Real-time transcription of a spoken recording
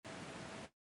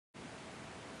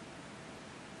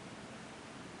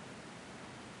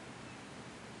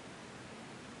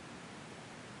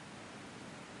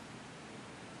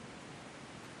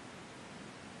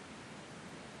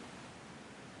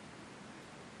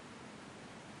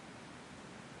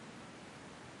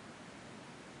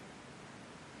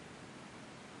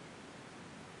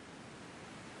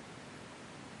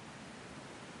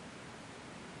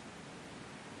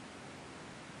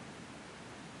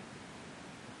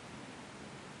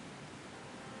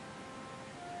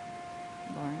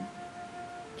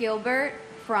Gilbert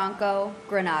Franco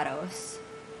Granados.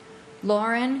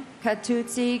 Lauren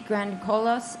Catuzzi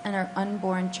Grancolas and her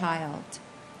unborn child.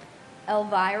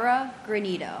 Elvira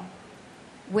Granito.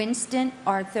 Winston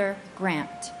Arthur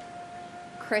Grant.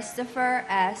 Christopher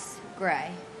S. Gray.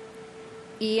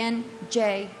 Ian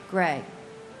J. Gray.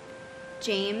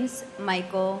 James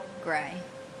Michael Gray.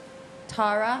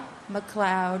 Tara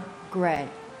McLeod Gray.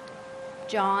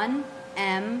 John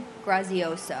M.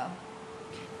 Grazioso.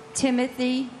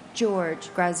 Timothy George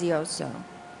Grazioso.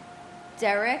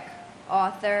 Derek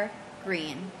Arthur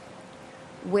Green.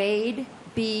 Wade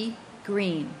B.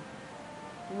 Green.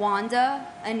 Wanda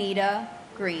Anita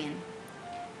Green.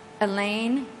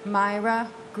 Elaine Myra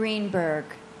Greenberg.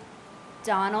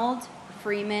 Donald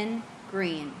Freeman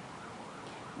Green.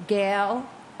 Gail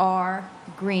R.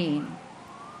 Green.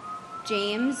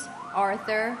 James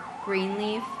Arthur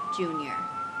Greenleaf Jr.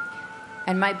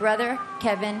 And my brother,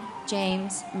 Kevin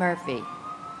James Murphy.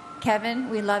 Kevin,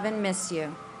 we love and miss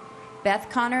you. Beth,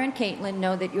 Connor, and Caitlin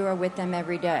know that you are with them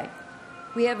every day.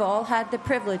 We have all had the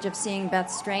privilege of seeing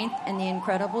Beth's strength and the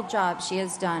incredible job she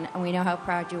has done, and we know how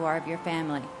proud you are of your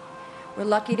family. We're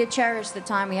lucky to cherish the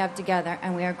time we have together,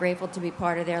 and we are grateful to be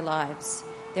part of their lives.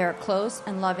 They are close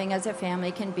and loving as a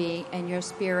family can be, and your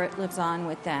spirit lives on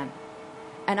with them.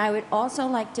 And I would also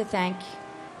like to thank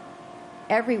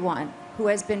everyone who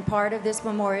has been part of this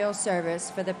memorial service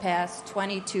for the past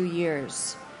 22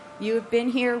 years. You have been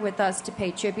here with us to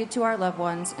pay tribute to our loved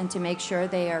ones and to make sure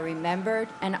they are remembered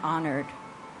and honored.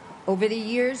 Over the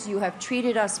years, you have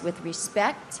treated us with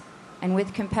respect and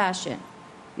with compassion.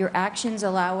 Your actions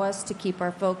allow us to keep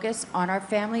our focus on our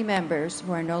family members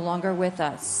who are no longer with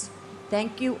us.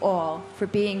 Thank you all for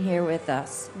being here with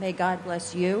us. May God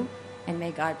bless you, and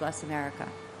may God bless America.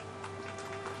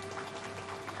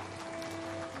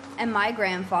 And my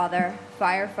grandfather,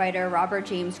 firefighter Robert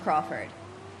James Crawford.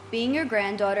 Being your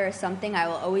granddaughter is something I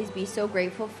will always be so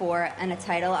grateful for, and a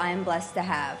title I am blessed to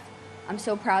have. I'm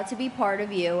so proud to be part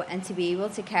of you and to be able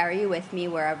to carry you with me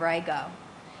wherever I go.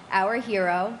 Our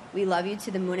hero, we love you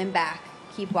to the moon and back.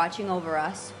 Keep watching over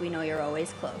us. We know you're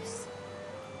always close.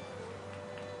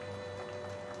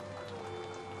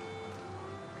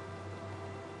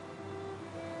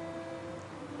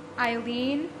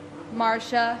 Eileen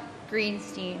Marcia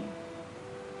Greenstein.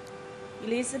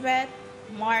 Elizabeth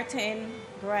Martin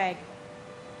Gregg.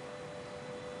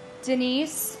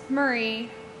 Denise Marie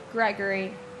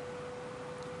Gregory.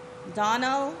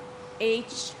 Donald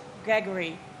H.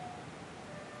 Gregory.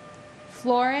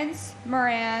 Florence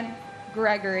Moran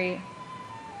Gregory.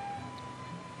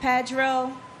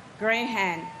 Pedro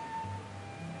Graham.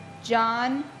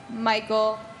 John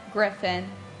Michael Griffin.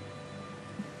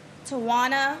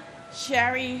 Tawana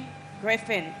Sherry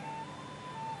Griffin.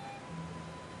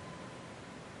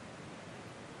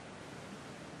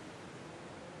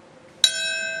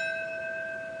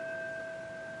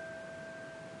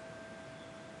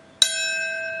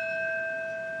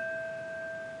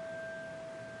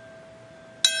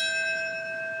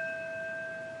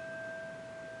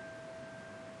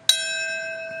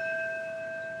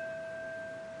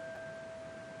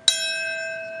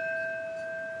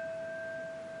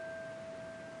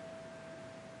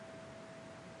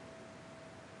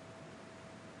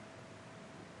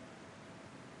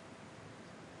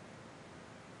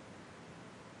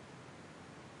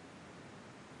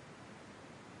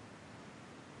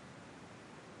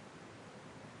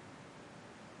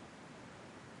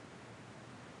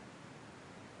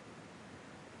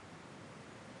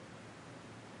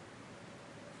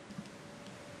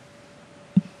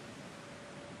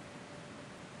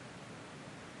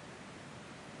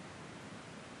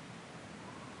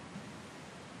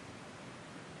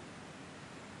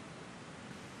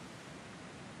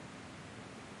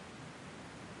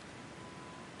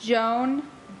 Joan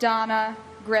Donna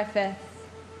Griffith.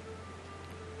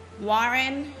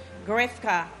 Warren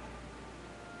Grifka.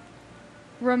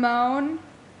 Ramon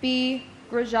B.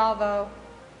 Grajavo.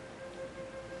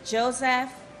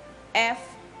 Joseph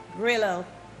F. Grillo.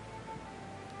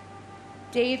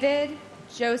 David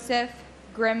Joseph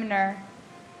Grimner.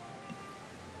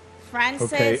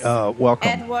 Francis welcome.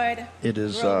 Edward It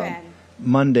is Grogan.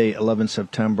 Monday, 11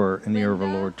 September in the year of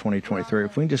our Lord 2023.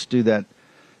 If we can just do that,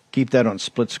 keep that on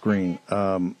split screen.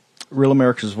 Real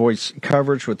America's Voice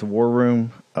coverage with the War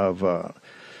Room of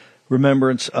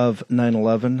remembrance of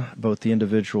 9/11, both the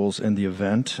individuals and the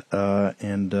event,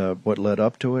 and what led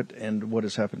up to it, and what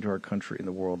has happened to our country and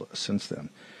the world since then.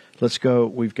 Let's go.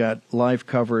 We've got live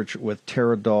coverage with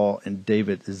Tara Dahl and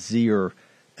David Zier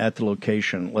at the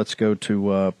location. Let's go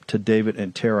to David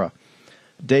and Tara.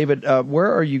 David,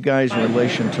 where are you guys in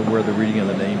relation to where the reading of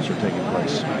the names are taking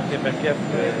place?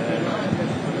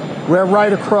 We're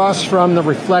right across from the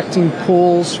reflecting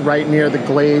pools, right near the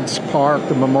Glades Park,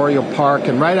 the Memorial Park,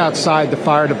 and right outside the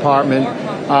fire department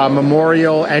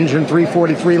memorial, engine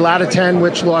 343, ladder 10,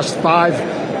 which lost 5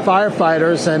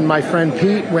 firefighters. And my friend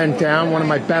Pete went down, one of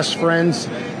my best friends,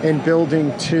 in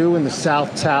Building 2 in the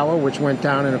South Tower, which went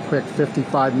down in a quick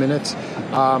 55 minutes.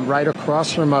 Right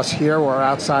across from us here, we're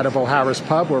outside of O'Hara's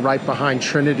Pub. We're right behind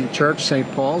Trinity Church, St.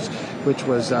 Paul's, which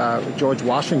was George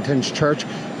Washington's church.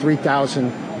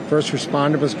 3,000 first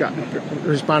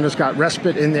responders got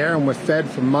respite in there and were fed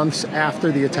for months after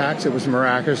the attacks. It was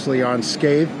miraculously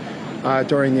unscathed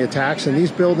during the attacks. And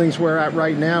these buildings we're at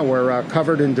right now were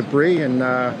covered in debris, and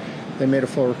they made a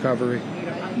full recovery.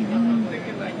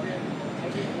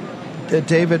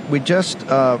 David, we just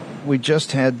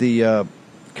had the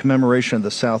commemoration of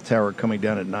the South Tower coming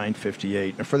down at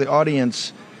 9:58. And for the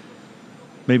audience,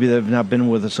 maybe they've not been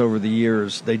with us over the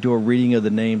years, they do a reading of the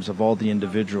names of all the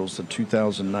individuals, the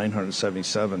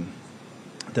 2,977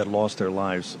 that lost their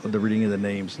lives, the reading of the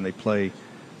names, and they play.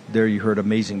 There you heard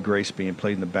Amazing Grace being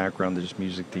played in the background. There's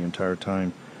music the entire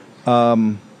time.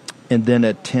 And then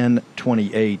at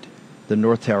 10:28, the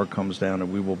North Tower comes down,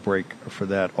 and we will break for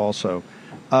that also.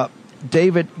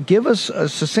 David,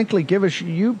 succinctly give us,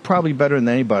 you probably better than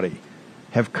anybody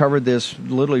have covered this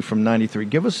literally from 93.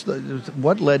 Give us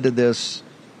what led to this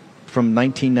from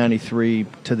 1993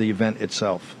 to the event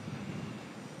itself.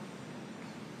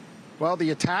 Well,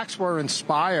 the attacks were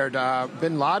inspired.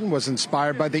 Bin Laden was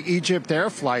inspired by the Egypt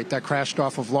air flight that crashed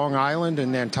off of Long Island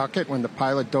in Nantucket when the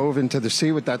pilot dove into the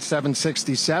sea with that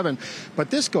 767.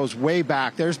 But this goes way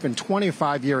back. There's been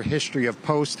 25-year history of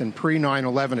post and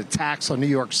pre-9/11 attacks on New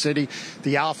York City.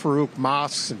 The Al Farouk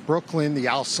mosques in Brooklyn, the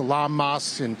Al Salam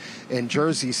mosques in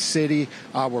Jersey City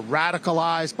were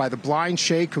radicalized by the blind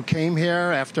sheikh who came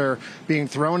here after being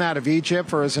thrown out of Egypt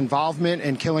for his involvement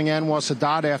in killing Anwar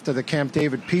Sadat after the Camp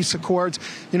David peace accords.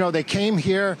 You know, they came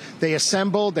here, they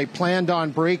assembled, they planned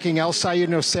on breaking El Sayed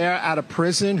Nosair out of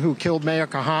prison, who killed Mayor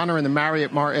Kahana in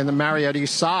the Marriott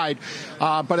East Side,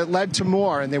 but it led to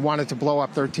more, and they wanted to blow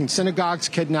up 13 synagogues,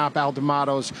 kidnap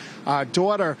Al-Damado's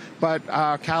daughter, but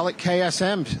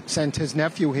KSM sent his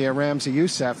nephew here, Ramzi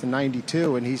Youssef, in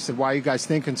 92, and he said, why are you guys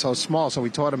thinking so small? So we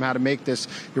taught him how to make this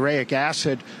uric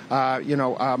acid,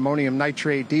 ammonium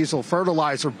nitrate diesel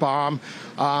fertilizer bomb,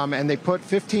 and they put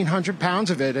 1,500 pounds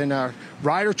of it in a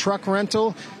Ryder truck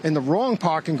rental in the wrong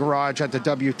parking garage at the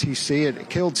WTC. It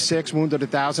killed 6, wounded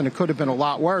 1,000. It could have been a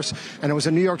lot worse. And it was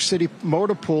a New York City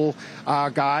motor pool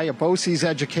guy, a BOCES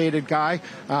educated guy,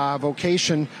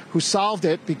 vocation, who solved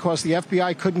it because the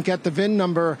FBI couldn't get the VIN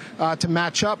number to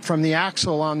match up from the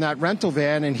axle on that rental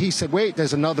van. And he said, wait,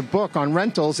 there's another book on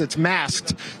rentals. It's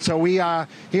masked. So he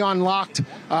unlocked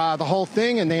the whole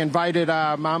thing, and they invited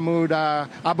Mahmoud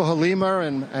Abu Halima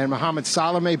and Mohammed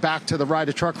Salame back to the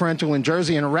Ryder truck rental in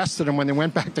Jersey and arrested them when they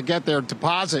went back to get their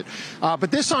deposit.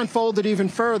 But this unfolded even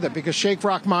further because Sheikh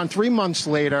Rahman, 3 months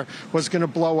later, was going to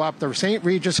blow up the St.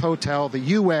 Regis Hotel, the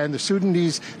UN. The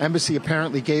Sudanese embassy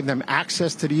apparently gave them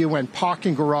access to the UN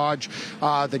parking garage,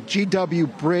 the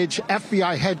GW Bridge,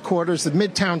 FBI headquarters, the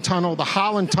Midtown Tunnel, the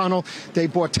Holland Tunnel. They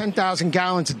bought 10,000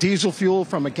 gallons of diesel fuel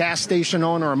from a gas station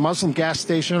owner, a Muslim gas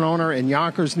station owner in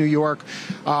Yonkers, New York.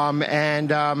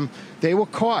 They were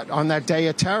caught on that day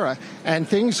of terror, and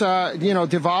things,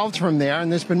 devolved from there,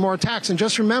 and there's been more attacks. And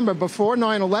just remember, before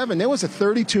 9/11, there was a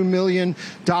 $32 million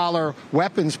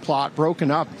weapons plot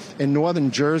broken up in northern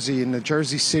Jersey, in the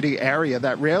Jersey City area,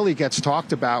 that rarely gets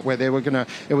talked about, where they were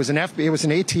it was an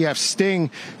ATF sting,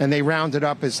 and they rounded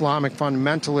up Islamic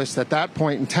fundamentalists at that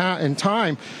point in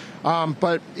time.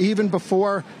 But even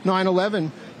before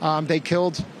 9/11, they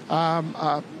killed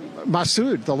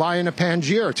Massoud, the Lion of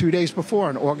Panjshir, 2 days before,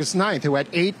 on August 9th, who had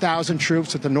 8,000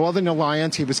 troops with the Northern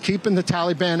Alliance. He was keeping the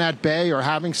Taliban at bay or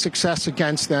having success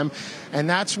against them. And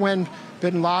that's when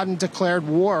bin Laden declared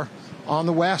war on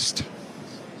the West.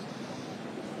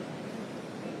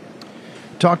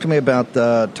 Talk to me about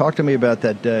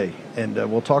that day, and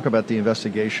we'll talk about the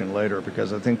investigation later,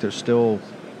 because I think there's still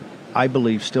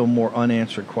more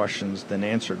unanswered questions than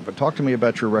answered. But talk to me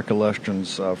about your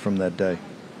recollections from that day.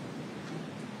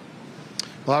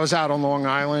 Well, I was out on Long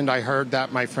Island. I heard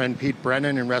that my friend Pete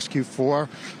Brennan in Rescue 4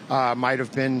 might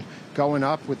have been going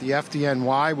up with the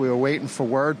FDNY. We were waiting for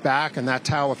word back, and that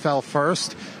tower fell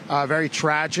first. Very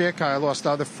tragic. I lost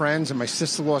other friends, and my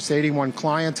sister lost 81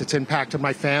 clients. It's impacted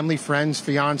my family, friends,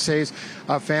 fiancés,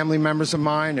 family members of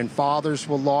mine, and fathers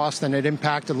were lost, and it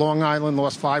impacted Long Island,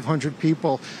 lost 500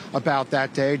 people about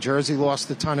that day. Jersey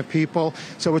lost a ton of people.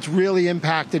 So it's really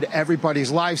impacted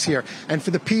everybody's lives here. And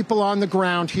for the people on the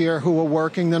ground here who are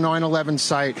working the 9/11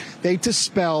 site, they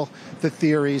dispel the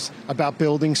theories about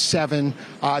Building 7.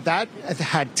 That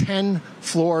had 10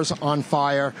 floors on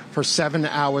fire for 7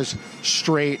 hours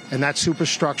straight, and that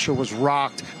superstructure was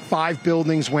rocked. 5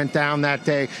 buildings went down that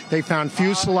day. They found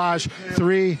fuselage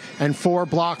 3 and 4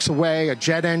 blocks away, a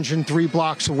jet engine 3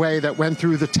 blocks away that went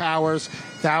through the towers.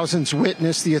 Thousands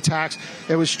witnessed the attacks.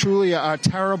 It was truly a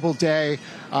terrible day.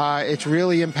 It's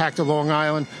really impacted Long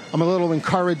Island. I'm a little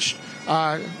encouraged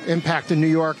impact in New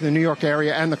York, the New York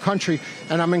area, and the country.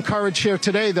 And I'm encouraged here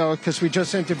today, though, because we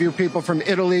just interviewed people from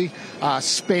Italy,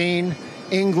 Spain,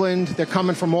 England. They're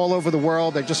coming from all over the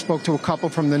world. I just spoke to a couple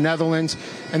from the Netherlands,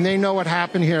 and they know what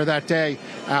happened here that day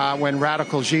when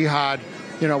radical jihad,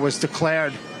 was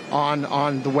declared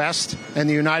on the West and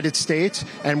the United States.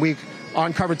 And we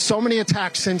uncovered so many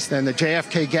attacks since then. The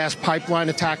JFK gas pipeline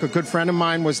attack, a good friend of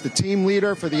mine was the team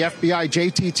leader for the FBI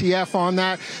JTTF on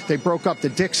that. They broke up the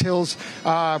Dix Hills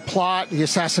plot, the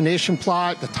assassination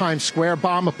plot, the Times Square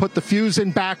bomber, put the fuse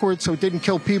in backwards so it didn't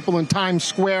kill people in Times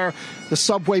Square, the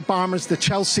subway bombers, the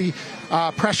Chelsea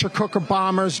pressure cooker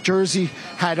bombers. Jersey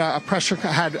had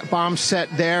had bombs set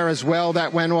there as well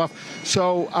that went off.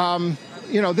 So,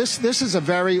 this is a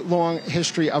very long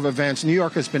history of events. New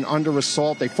York has been under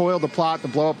assault. They foiled the plot to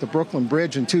blow up the Brooklyn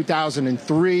Bridge in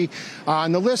 2003.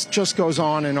 And the list just goes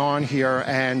on and on here.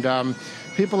 And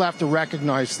people have to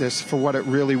recognize this for what it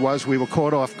really was. We were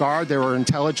caught off guard. There were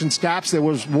intelligence gaps. There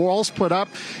was walls put up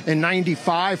in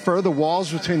 95, further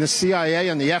walls between the CIA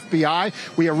and the FBI.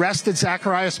 We arrested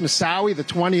Zacarias Moussaoui, the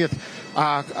 20th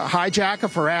hijacker,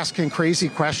 for asking crazy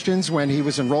questions when he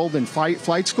was enrolled in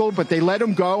flight school, but they let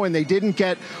him go, and they didn't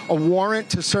get a warrant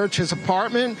to search his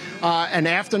apartment. And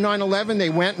after 9/11, they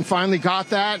went and finally got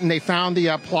that, and they found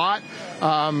the plot,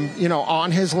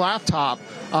 on his laptop.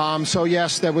 So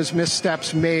yes, there was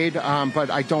missteps made, but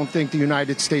I don't think the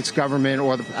United States government,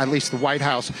 or at least the White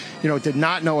House, did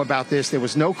not know about this. There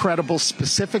was no credible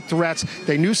specific threats.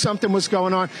 They knew something was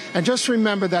going on. And just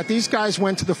remember that these guys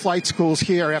went to the flight schools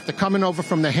here after coming over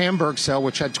from the Hamburg cell,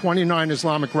 which had 29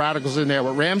 Islamic radicals in there,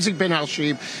 with Ramzi bin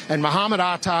al-Shib and Mohammed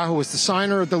Atta, who was the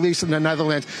signer of the lease in the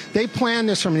Netherlands. They planned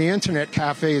this from the internet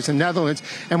cafes in the Netherlands.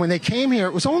 And when they came here,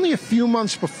 it was only a few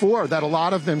months before that a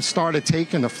lot of them started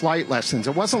taking the flight lessons.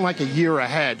 It wasn't like a year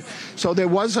ahead. So there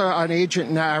was an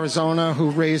agent in Arizona who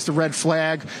raised the red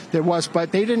flag.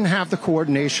 But they didn't have the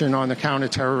coordination on the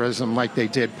counterterrorism like they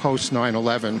did post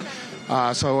 9/11.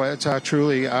 So it's a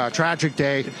truly tragic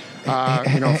day,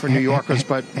 for New Yorkers,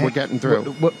 but we're getting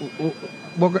through.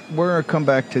 We're going to come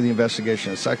back to the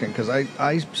investigation in a second, because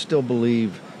I still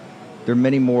believe there are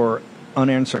many more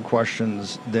unanswered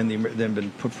questions than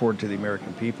been put forward to the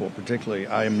American people. Particularly,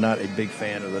 I am not a big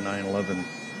fan of the 9/11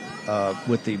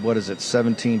 with the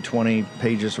 17-20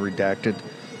 pages redacted.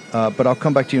 But I'll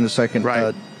come back to you in a second,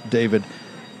 right. David.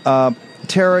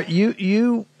 Tara,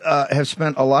 you have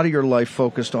spent a lot of your life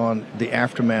focused on the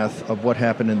aftermath of what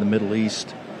happened in the Middle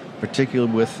East,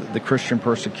 particularly with the Christian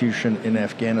persecution in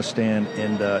Afghanistan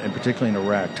and particularly in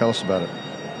Iraq. Tell us about it.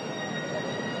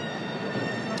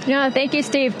 Thank you,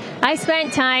 Steve. I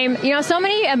spent time, so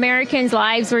many Americans'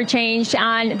 lives were changed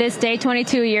on this day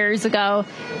 22 years ago.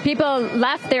 People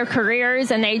left their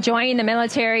careers and they joined the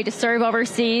military to serve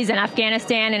overseas in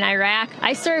Afghanistan and Iraq.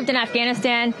 I served in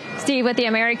Afghanistan, Steve, with the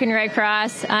American Red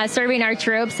Cross, serving our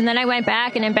troops. And then I went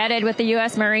back and embedded with the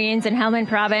U.S. Marines in Helmand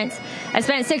Province. I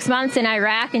spent 6 months in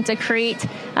Iraq and Tikrit,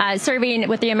 serving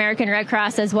with the American Red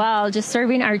Cross as well, just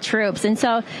serving our troops. And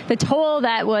so the toll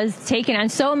that was taken on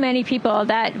so many people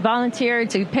that volunteered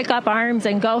to pick up arms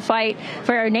and go fight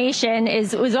for our nation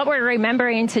was what we're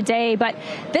remembering today. But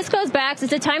this goes back,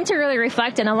 it's a time to really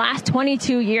reflect in the last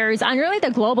 22 years on really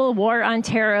the global war on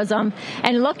terrorism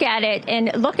and look at it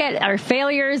and look at our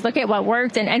failures, look at what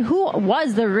worked, and who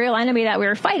was the real enemy that we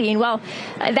were fighting. Well,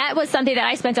 that was something that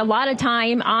I spent a lot of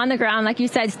time on the ground, like you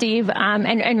said, Steve,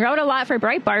 and wrote a lot for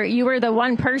Breitbart. You were the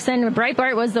one person,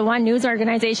 Breitbart was the one news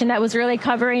organization that was really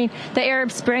covering the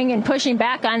Arab Spring and pushing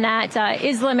back on that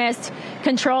Islamist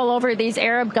control over these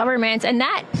Arab governments. And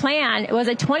that plan was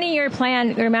a 20-year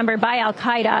plan, remember, by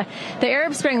Al-Qaeda. The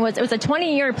Arab Spring was a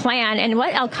 20-year plan. And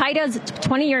what Al-Qaeda's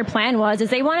 20-year plan was is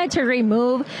they wanted to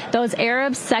remove those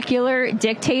Arab secular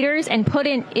dictators and put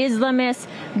in Islamist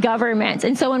governments.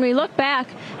 And so when we look back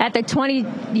at the 20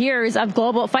 years of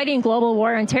fighting global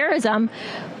war on terrorism,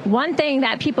 one thing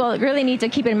that people really need to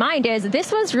keep in mind is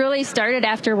this was really started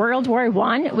after World War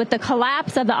I with the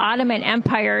collapse of the Ottoman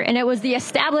Empire, and it was the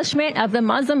establishment of the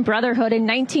Muslim Brotherhood in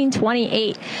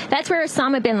 1928. That's where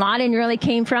Osama bin Laden really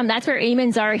came from. That's where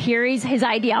Ayman Zawahiri's, his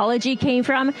ideology came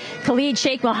from. Khalid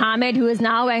Sheikh Mohammed, who is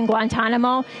now in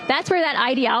Guantanamo, that's where that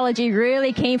ideology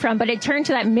really came from, but it turned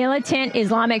to that militant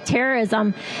Islamic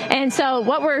terrorism. And so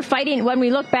what we're fighting, when we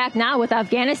look back now with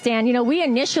Afghanistan, we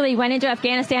initially went into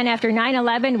Afghanistan after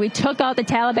 9/11. We took out the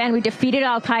Taliban. We defeated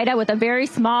Al-Qaeda with a very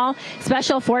small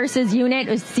special forces unit.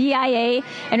 It was CIA.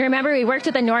 And remember, we worked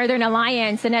with the Northern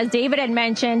Alliance. And as David had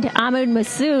mentioned, Ahmed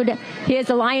Massoud, his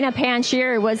Lion of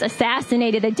Panjshir, was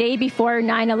assassinated the day before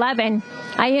 9/11.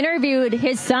 I interviewed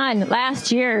his son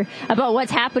last year about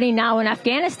what's happening now in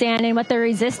Afghanistan and what the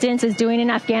resistance is doing in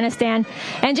Afghanistan.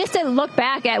 And just to look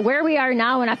back at where we are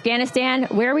now in Afghanistan,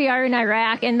 where we are in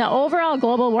Iraq, and the overall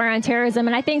global war on terrorism.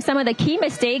 And I think some of the key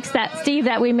mistakes that, Steve,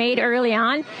 that we made early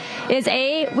on is,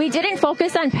 we didn't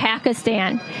focus on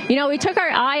Pakistan. We took our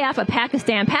eye off of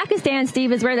Pakistan. Pakistan,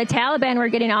 Steve, is where the Taliban were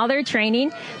getting all their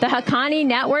training. The Haqqani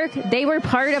network, they were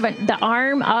part of the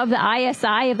arm of the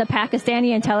ISI, of the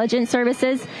Pakistani intelligence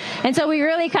services. And so we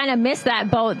really kind of missed that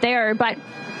boat there. But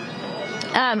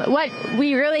what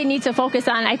we really need to focus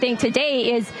on, I think,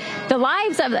 today is the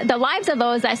lives of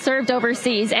those that served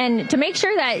overseas, and to make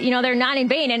sure that they're not in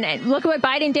vain. And look at what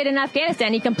Biden did in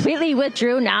Afghanistan; he completely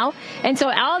withdrew now. And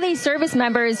so all these service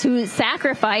members who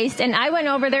sacrificed, and I went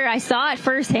over there, I saw it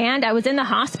firsthand. I was in the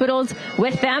hospitals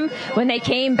with them when they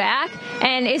came back,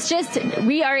 and it's just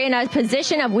we are in a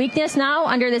position of weakness now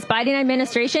under this Biden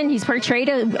administration. He's portrayed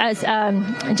as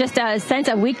just a sense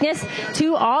of weakness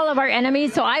to all of our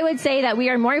enemies. So I would say that we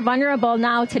are more vulnerable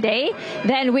now today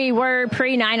than we were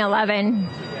pre-9/11.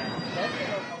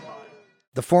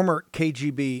 The former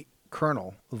KGB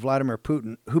colonel, Vladimir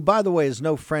Putin, who, by the way, is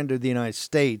no friend of the United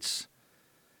States,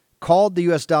 called the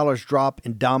U.S. dollar's drop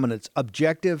in dominance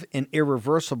objective and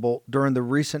irreversible during the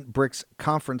recent BRICS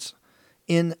conference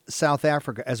in South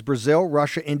Africa, as Brazil,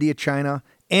 Russia, India, China,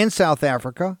 and South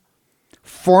Africa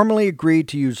formally agreed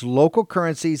to use local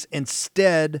currencies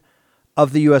instead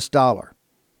of the U.S. dollar.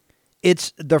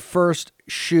 It's the first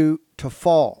shoe to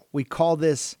fall. We call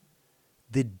this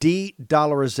the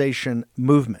de-dollarization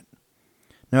movement.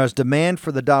 Now, as demand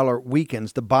for the dollar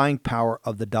weakens, the buying power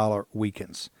of the dollar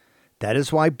weakens. That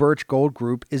is why Birch Gold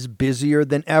Group is busier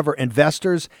than ever.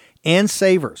 Investors and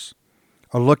savers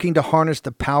are looking to harness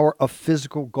the power of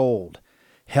physical gold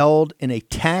held in a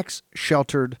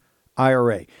tax-sheltered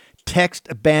IRA. Text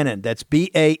Bannon, that's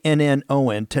BANNON,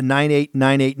 to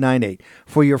 989898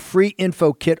 for your free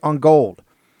info kit on gold.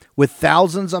 With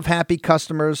thousands of happy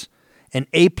customers, an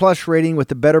A-plus rating with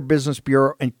the Better Business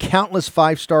Bureau, and countless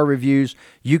 5-star reviews,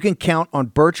 you can count on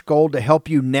Birch Gold to help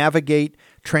you navigate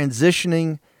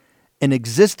transitioning an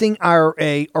existing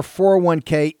IRA or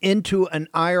 401k into an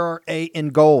IRA in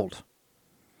gold.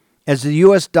 As the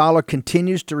U.S. dollar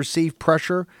continues to receive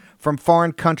pressure from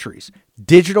foreign countries,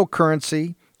 digital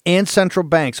currency, and central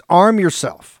banks, arm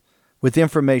yourself with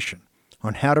information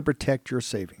on how to protect your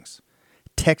savings.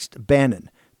 Text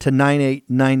Bannon to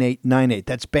 989898.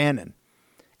 That's Bannon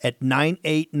at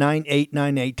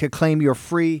 989898 to claim your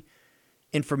free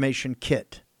information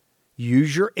kit.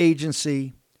 Use your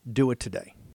agency. Do it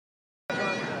today.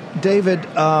 David,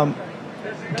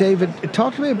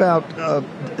 talk to me about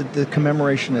the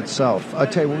commemoration itself. I'll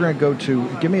tell you, we're going to go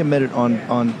to, give me a minute on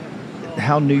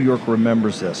how New York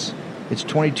remembers this. It's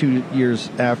 22 years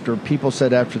after. People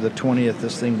said after the 20th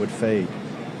this thing would fade.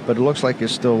 But it looks like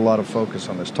there's still a lot of focus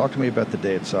on this. Talk to me about the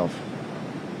day itself.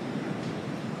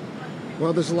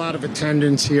 Well, there's a lot of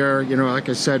attendance here. Like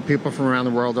I said, people from around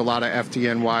the world, a lot of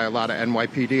FDNY, a lot of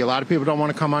NYPD. A lot of people don't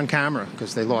want to come on camera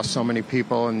because they lost so many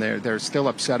people, and they're still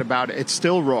upset about it. It's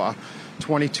still raw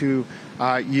 22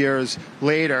 years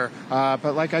later.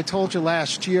 But like I told you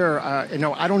last year,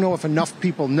 I don't know if enough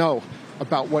people know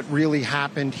about what really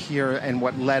happened here and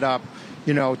what led up,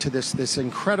 to this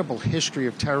incredible history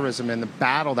of terrorism and the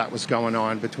battle that was going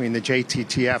on between the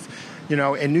JTTF,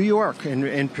 in New York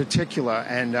in particular.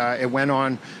 And it went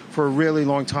on for a really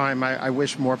long time. I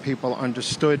wish more people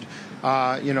understood,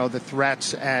 the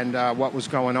threats and what was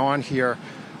going on here.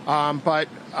 But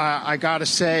I got to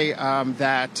say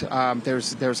that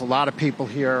there's a lot of people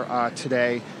here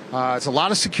today. It's a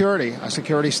lot of security.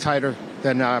 Security's tighter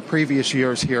than previous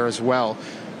years here as well.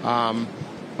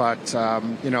 But I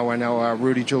know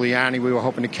Rudy Giuliani we were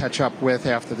hoping to catch up with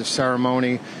after the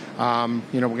ceremony. We're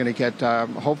going to get,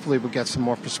 hopefully we'll get some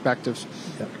more perspectives.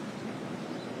 Yeah.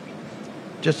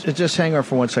 Just hang on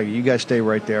for 1 second. You guys stay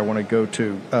right there. I want to go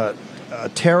to,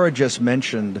 Tara just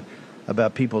mentioned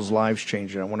about people's lives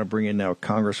changing. I want to bring in now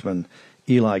Congressman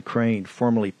Eli Crane,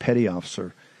 formerly Petty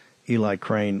Officer Eli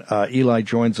Crane. Eli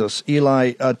joins us.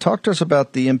 Eli, talk to us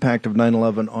about the impact of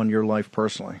 9/11 on your life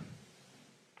personally.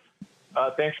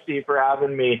 Thanks, Steve, for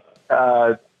having me.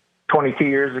 22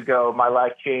 years ago, my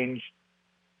life changed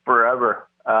forever.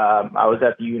 I was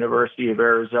at the University of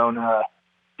Arizona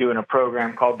doing a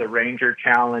program called the Ranger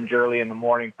Challenge early in the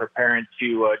morning, preparing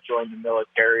to join the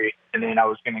military. And then I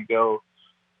was going to go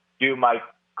do my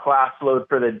class load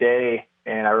for the day.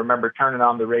 And I remember turning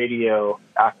on the radio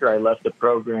after I left the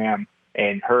program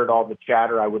and heard all the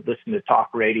chatter. I would listen to talk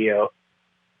radio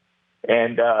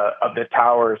and of the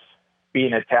towers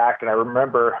being attacked. And I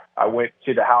remember I went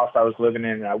to the house I was living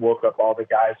in and I woke up all the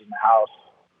guys in the house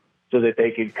so that they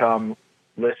could come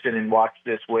listen and watch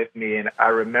this with me. And I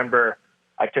remember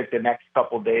I took the next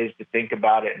couple of days to think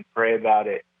about it and pray about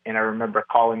it. And I remember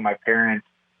calling my parents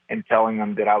and telling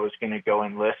them that I was going to go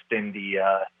enlist in the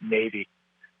Navy.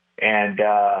 And,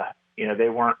 they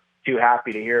weren't too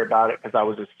happy to hear about it because I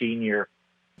was a senior.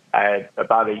 I had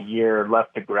about a year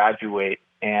left to graduate.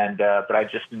 And but I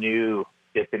just knew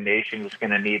that the nation was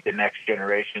going to need the next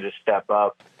generation to step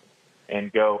up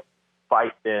and go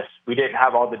fight this. We didn't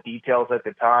have all the details at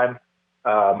the time.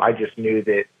 I just knew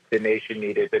that the nation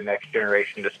needed the next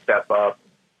generation to step up.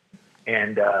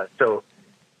 And so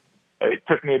it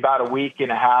took me about a week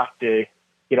and a half to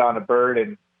get on a bird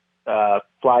and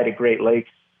fly to Great Lakes,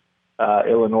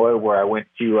 Illinois, where I went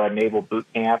to Naval Boot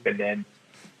Camp and then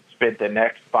spent the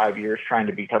next 5 years trying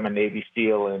to become a Navy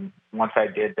SEAL. And once I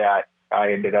did that,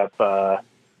 I ended up,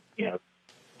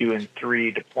 doing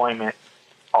 3 deployments,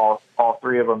 all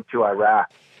 3 of them to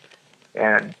Iraq.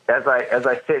 And as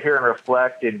I sit here and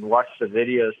reflect and watch the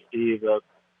videos, Steve, of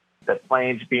the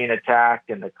planes being attacked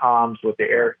and the comms with the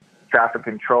air traffic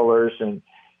controllers and,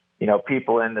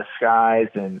 people in the skies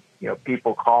and,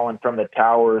 people calling from the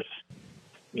towers,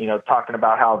 talking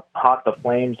about how hot the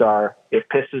flames are, it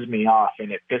pisses me off.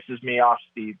 And it pisses me off,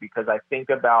 Steve, because I think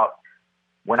about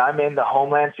when I'm in the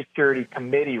Homeland Security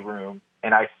Committee room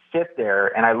and I sit there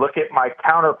and I look at my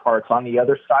counterparts on the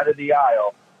other side of the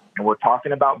aisle and we're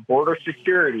talking about border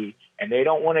security and they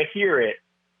don't want to hear it.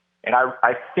 And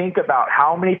I think about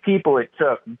how many people it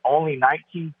took, only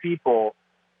 19 people,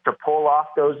 to pull off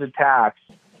those attacks.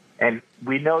 And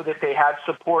we know that they had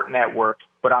support networks,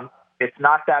 but it's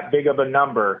not that big of a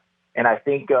number. And I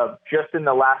think of just in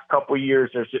the last couple of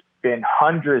years, there's been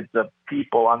hundreds of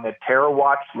people on the terror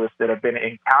watch list that have been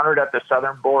encountered at the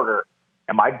southern border.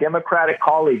 And my Democratic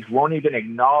colleagues won't even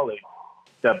acknowledge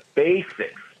the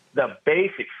basics,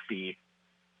 Steve,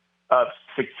 of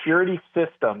security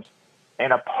systems.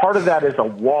 And a part of that is a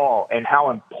wall and how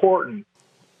important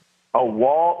a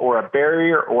wall or a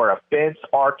barrier or a fence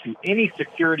are to any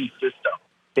security system.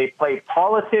 They play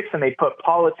politics and they put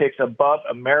politics above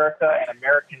America and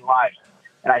American lives.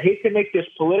 And I hate to make this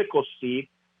political, Steve,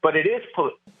 but it is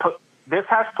this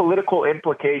has political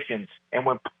implications. And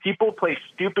when people play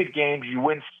stupid games, you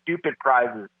win stupid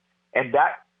prizes. And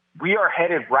that we are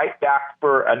headed right back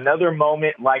for another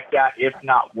moment like that, if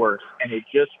not worse. And it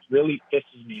just really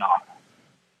pisses me off.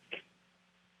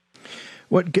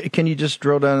 What can you just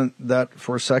drill down that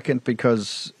for a second?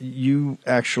 Because you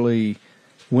actually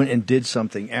went and did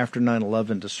something after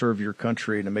 9/11 to serve your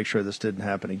country and to make sure this didn't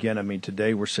happen again. I mean,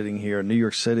 today we're sitting here in New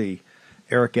York City.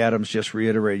 Eric Adams just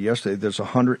reiterated yesterday there's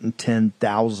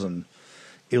 110,000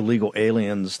 illegal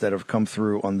aliens that have come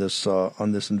through on this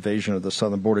invasion of the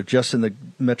southern border, just in the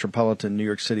metropolitan New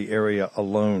York City area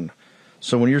alone.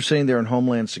 So when you're sitting there in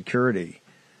Homeland Security,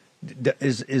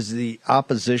 is the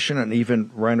opposition and even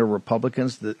Rhino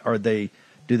Republicans,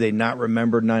 do they not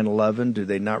remember 9/11? Do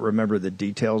they not remember the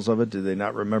details of it? Do they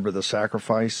not remember the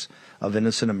sacrifice of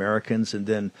innocent Americans and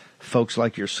then folks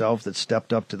like yourself that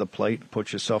stepped up to the plate and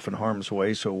put yourself in harm's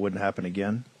way so it wouldn't happen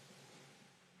again?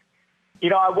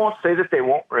 I won't say that they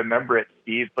won't remember it,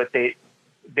 Steve, but they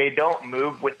don't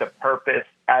move with the purpose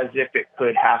as if it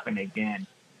could happen again.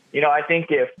 I think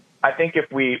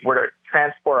if we were to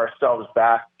transport ourselves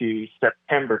back to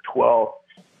September 12th,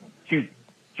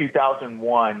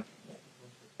 2001,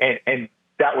 and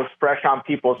that was fresh on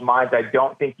people's minds, I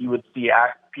don't think you would see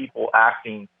people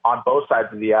acting on both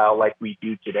sides of the aisle like we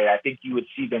do today. I think you would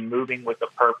see them moving with a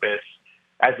purpose,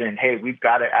 as in, hey, we've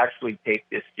got to actually take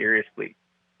this seriously.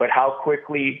 But how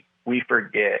quickly we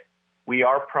forget we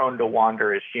are prone to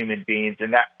wander as human beings,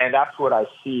 and that's what I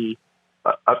see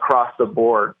across the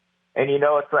board. And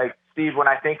it's like, Steve, when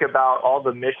I think about all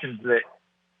the missions that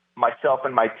myself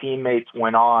and my teammates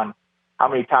went on, how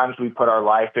many times we put our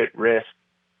life at risk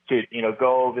to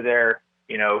go over there,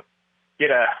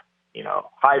 get a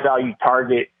high value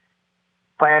target,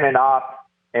 plan an op,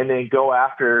 and then go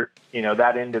after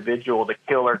that individual to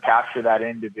kill or capture that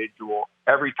individual.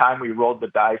 Every time we rolled the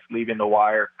dice, leaving the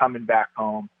wire, coming back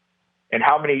home. And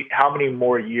how many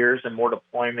more years and more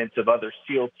deployments of other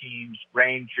SEAL teams,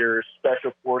 Rangers,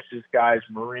 Special Forces guys,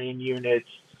 Marine units,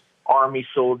 Army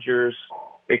soldiers,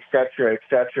 et cetera, et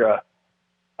cetera.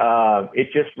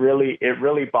 It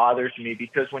really bothers me,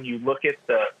 because when you look at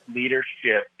the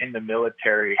leadership in the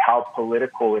military, how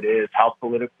political it is, how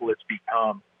political it's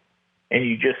become, and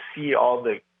you just see all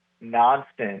the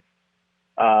nonsense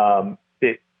that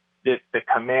the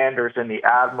commanders and the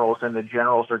admirals and the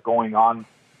generals are going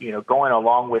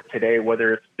along with today,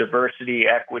 whether it's diversity,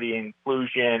 equity,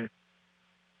 inclusion,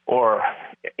 or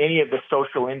any of the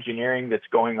social engineering that's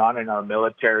going on in our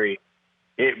military.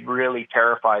 It really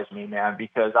terrifies me, man,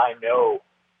 because I know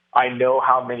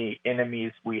how many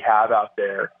enemies we have out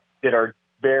there that are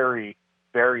very,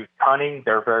 very cunning.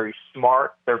 They're very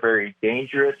smart. They're very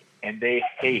dangerous, and they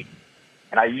hate.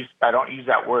 And I don't use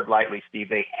that word lightly, Steve.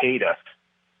 They hate us.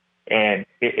 And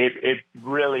it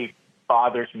really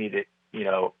bothers me that,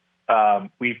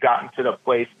 we've gotten to the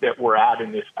place that we're at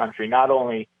in this country, not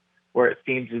only where it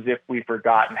seems as if we've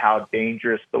forgotten how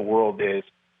dangerous the world is,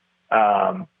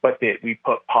 but that we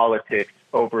put politics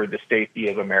over the safety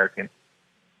of Americans.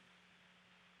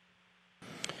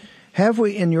 Have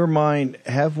we, in your mind,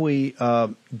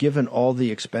 given all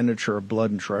the expenditure of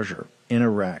blood and treasure in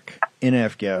Iraq, in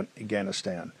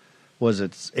Afghanistan? Was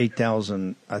it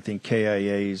 8,000, I think,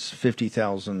 KIAs,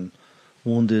 50,000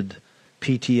 wounded,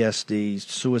 PTSD,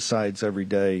 suicides every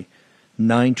day,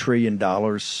 $9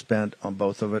 trillion spent on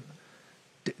both of it?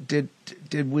 Did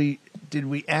we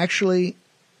actually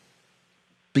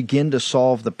begin to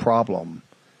solve the problem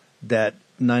that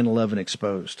 9/11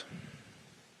 exposed?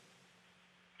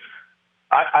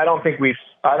 I don't think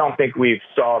we've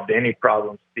solved any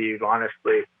problems, Steve.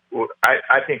 Honestly,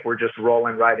 I think we're just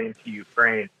rolling right into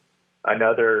Ukraine,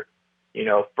 another,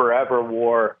 forever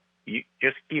war. You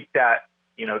just keep that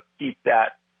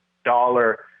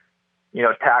dollar,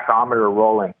 tachometer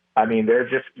rolling. I mean,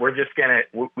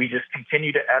 we just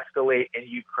continue to escalate in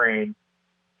Ukraine.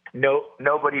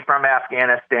 Nobody from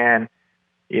Afghanistan,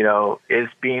 is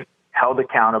being held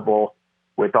accountable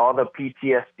with all the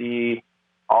PTSD,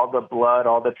 all the blood,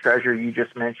 all the treasure you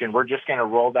just mentioned. We're just going to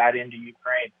roll that into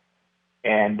Ukraine.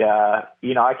 And,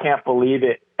 I can't believe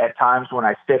it at times when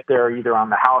I sit there either on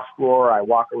the House floor, or I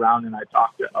walk around and I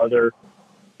talk to other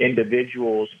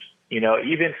individuals,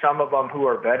 even some of them who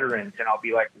are veterans, and I'll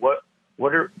be like, what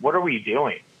are we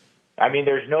doing? I mean,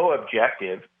 there's no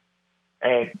objective,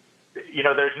 and,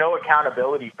 there's no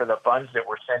accountability for the funds that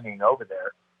we're sending over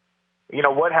there.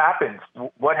 What happens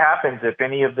if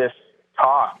any of this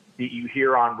talk that you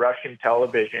hear on Russian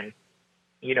television,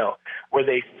 where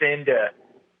they send a,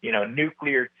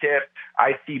 nuclear tipped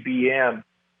ICBM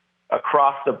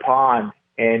across the pond,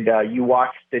 and you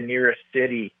watch the nearest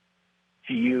city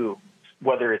to you,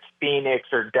 whether it's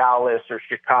Phoenix or Dallas or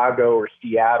Chicago or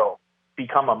Seattle,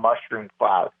 become a mushroom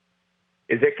cloud?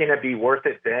 Is it going to be worth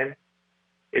it then?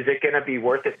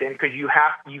 Because you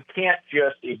can't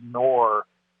just ignore,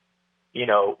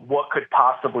 what could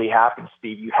possibly happen,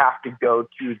 Steve. You have to go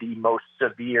to the most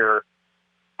severe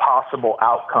possible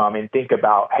outcome and think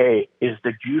about, hey, is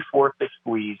the juice worth the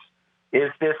squeeze?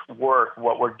 Is this worth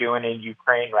what we're doing in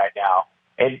Ukraine right now?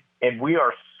 And we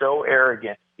are so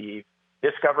arrogant, Steve.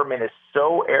 This government is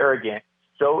so arrogant,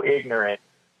 so ignorant,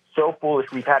 so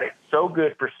foolish. We've had it so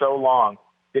good for so long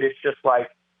that it's just like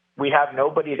we have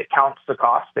nobody that counts the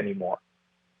cost anymore.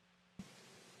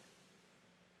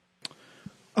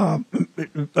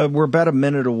 We're about a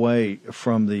minute away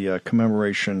from the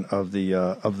commemoration of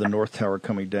the North Tower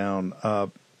coming down.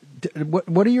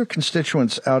 What are your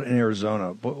constituents out in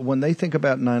Arizona when they think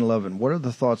about 9/11? What are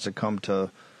the thoughts that come to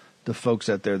the folks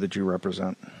out there that you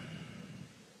represent?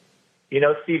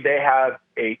 Steve,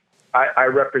 I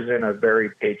represent a very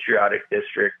patriotic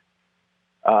district,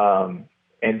 and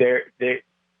they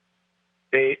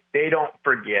don't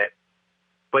forget.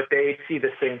 But they see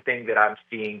the same thing that I'm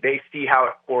seeing. They see how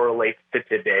it correlates to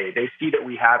today. They see that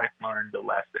we haven't learned the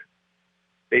lesson.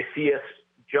 They see us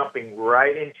jumping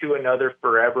right into another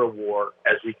forever war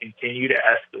as we continue to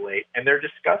escalate, and they're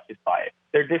disgusted by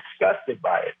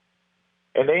it.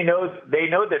 And they know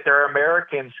that there are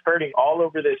Americans hurting all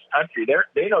over this country.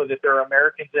 They know that there are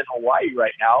Americans in Hawaii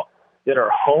right now that are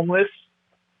homeless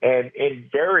and in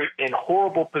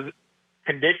horrible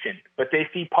condition, but they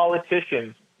see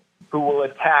politicians who will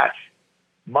attach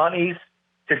monies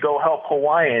to go help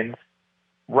Hawaiians,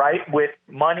 right, with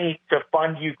money to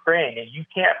fund Ukraine, and you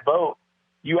can't vote.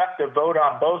 You have to vote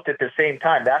on both at the same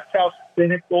time. That's how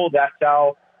cynical, that's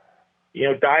how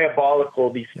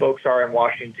diabolical these folks are in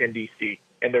Washington, D.C.,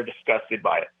 and they're disgusted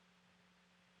by it.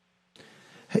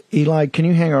 Hey, Eli, can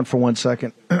you hang on for 1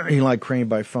 second? Eli Crane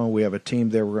by phone. We have a team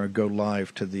there. We're going to go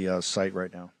live to the site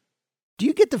right now. Do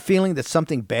you get the feeling that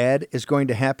something bad is going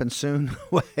to happen soon?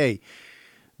 Well, hey,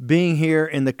 being here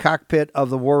in the cockpit of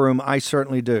the war room, I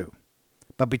certainly do.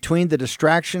 But between the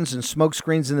distractions and smoke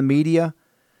screens in the media,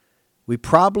 we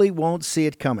probably won't see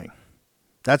it coming.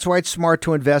 That's why it's smart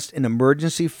to invest in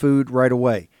emergency food right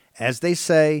away. As they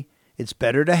say, it's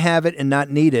better to have it and not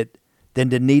need it than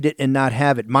to need it and not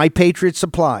have it. My Patriot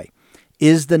Supply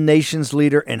is the nation's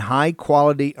leader in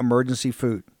high-quality emergency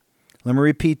food. Let me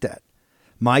repeat that.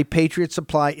 My Patriot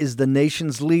Supply is the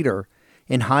nation's leader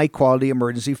in high-quality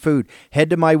emergency food. Head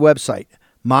to my website,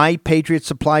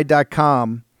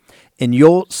 mypatriotsupply.com, and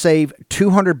you'll save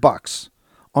 $200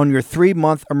 on your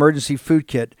 3-month emergency food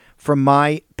kit from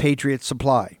My Patriot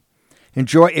Supply.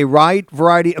 Enjoy a wide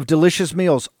variety of delicious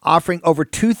meals offering over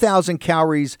 2,000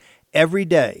 calories every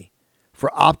day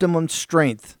for optimum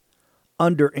strength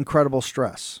under incredible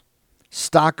stress.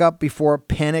 Stock up before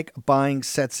panic buying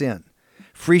sets in.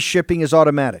 Free shipping is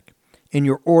automatic, and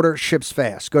your order ships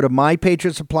fast. Go to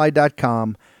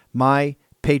mypatriotsupply.com,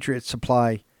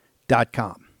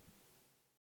 mypatriotsupply.com.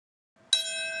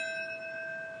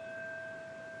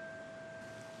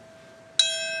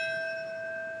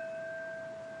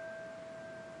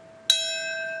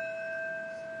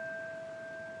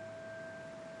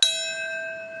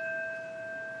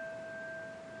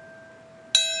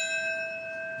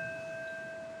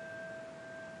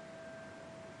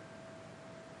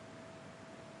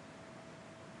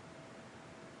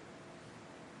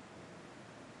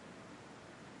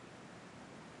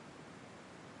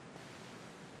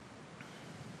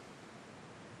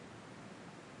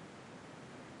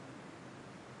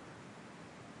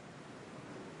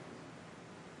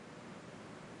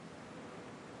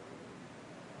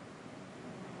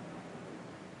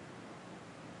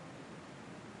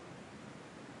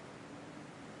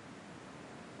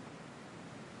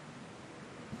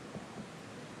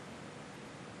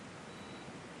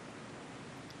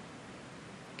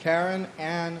 Karen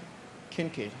Ann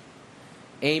Kincaid.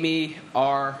 Amy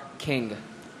R. King.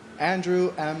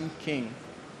 Andrew M. King.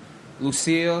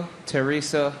 Lucille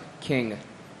Teresa King.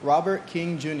 Robert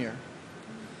King Jr.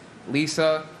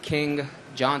 Lisa King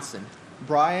Johnson.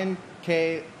 Brian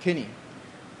K. Kinney.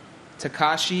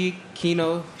 Takashi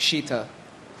Kino Shita.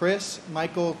 Chris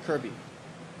Michael Kirby.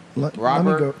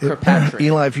 Robert Kirkpatrick.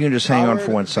 Eli, if you can just hang on Howard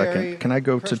for 1 second. Barry Can I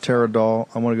go to Kirsten. Tara Dahl?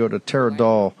 I want to go to Tara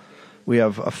Dahl. We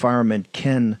have a fireman,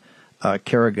 Ken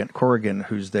Corrigan,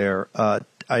 who's there.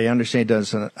 I understand he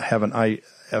doesn't have an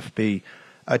IFB.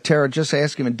 Tara, just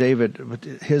ask him, and David,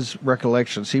 his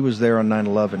recollections. He was there on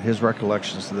 9/11, his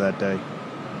recollections of that day.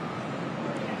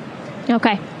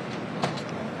 Okay.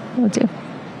 Will do.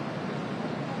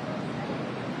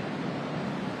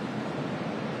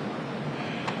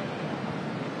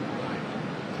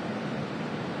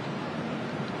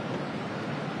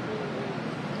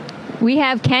 We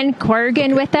have Ken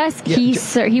Corrigan with us.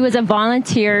 Yeah, He was a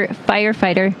volunteer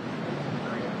firefighter.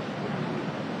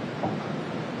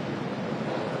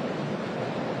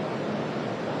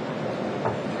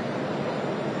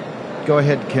 Go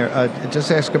ahead,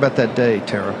 just ask about that day,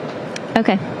 Tara.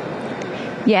 Okay.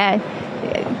 Yeah.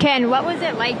 Ken, what was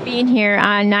it like being here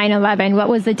on 9/11? What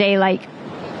was the day like?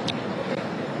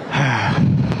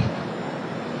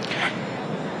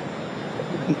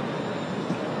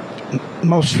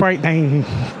 Most frightening,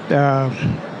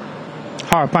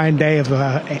 horrifying day of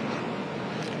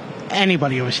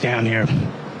anybody who was down here.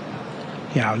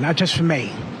 You know, not just for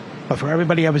me, but for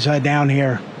everybody who was down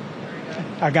here.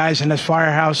 Our guys in this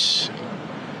firehouse,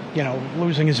 you know,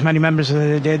 losing as many members as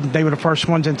they did. They were the first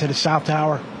ones into the South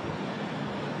Tower.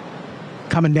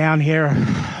 Coming down here,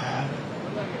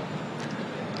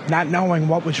 not knowing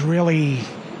what was really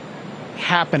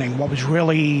happening, what was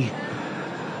really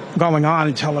going on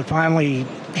until it finally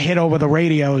hit over the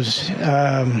radios. You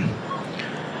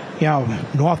know,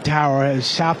 North Tower,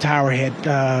 South Tower hit,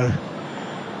 and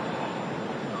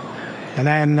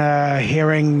then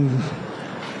hearing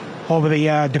over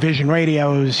the division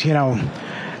radios, you know,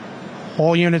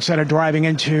 all units that are driving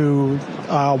into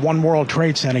One World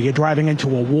Trade Center, you're driving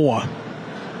into a war.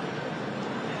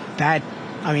 That,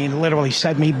 I mean, literally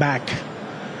set me back.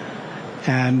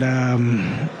 And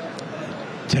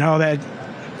to know that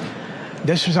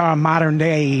this was our modern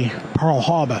day Pearl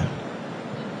Harbor.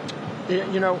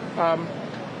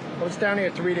 I was down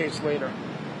here 3 days later,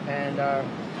 and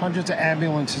hundreds of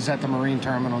ambulances at the Marine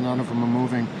Terminal, none of them are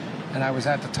moving. And I was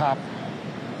at the top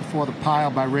before the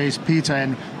pile by Ray's Pizza,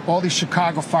 and all these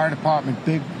Chicago Fire Department,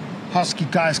 big, husky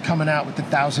guys coming out with the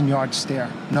 1,000-yard stare,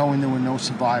 knowing there were no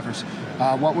survivors.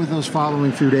 What were those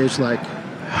following few days like?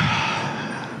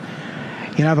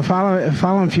 The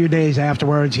following few days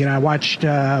afterwards, I watched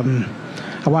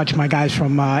my guys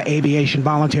from Aviation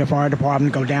Volunteer Fire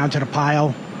Department go down to the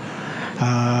pile.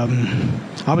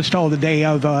 I was told the day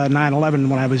of 9/11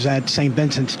 when I was at St.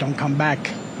 Vincent's, don't come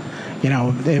back.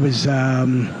 It was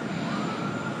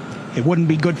it wouldn't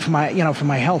be good for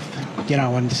my health,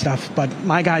 and stuff. But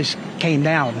my guys came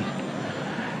down,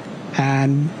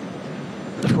 and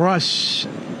for us,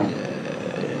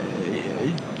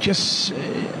 just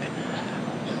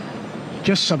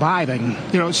surviving.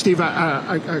 Steve,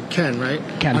 Ken, right?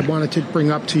 Ken. I wanted to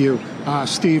bring up to you,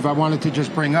 Steve, I wanted to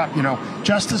just bring up,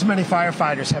 just as many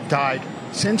firefighters have died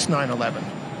since 9/11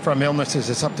 from illnesses.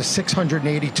 It's up to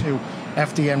 682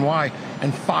 FDNY,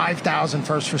 and 5,000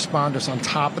 first responders on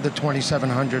top of the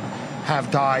 2,700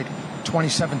 have died.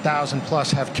 27,000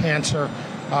 plus have cancer.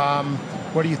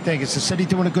 What do you think? Is the city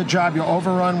doing a good job? You're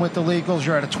overrun with illegals.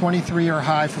 You're at a 23-year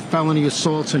high for felony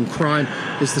assaults and crime.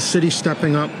 Is the city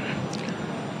stepping up?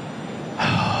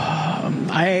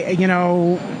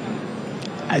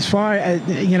 As far as,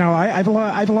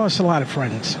 I've lost a lot of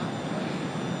friends.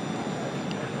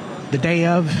 The day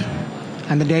of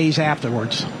and the days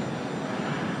afterwards.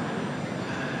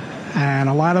 And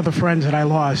a lot of the friends that I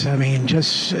lost,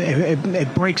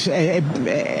 it breaks,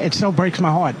 it still breaks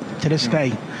my heart to this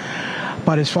day.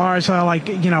 But as far as,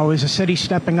 is the city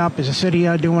stepping up? Is the city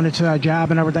doing its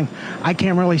job and everything? I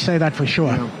can't really say that for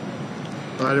sure. Yeah.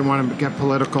 I didn't want to get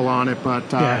political on it, but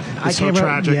it's so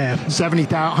tragic.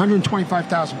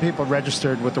 125,000 people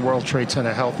registered with the World Trade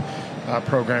Center Health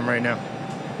program right now.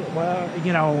 Well,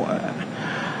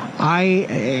 I've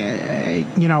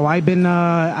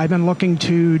been looking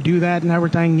to do that and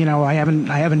everything. I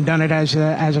haven't done it as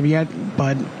of yet,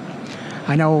 but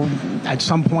I know at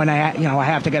some point I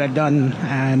have to get it done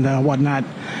and whatnot.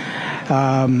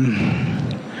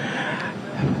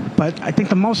 But I think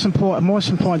the most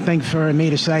important thing for me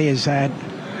to say is that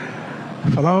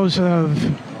for those that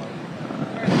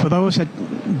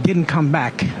didn't come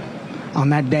back on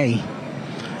that day,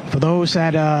 for those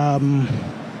that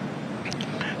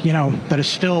that are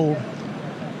still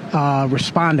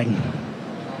responding,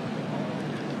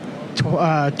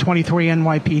 23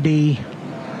 NYPD,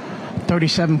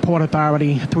 37 Port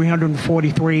Authority,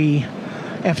 343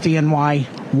 FDNY,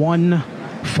 1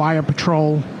 Fire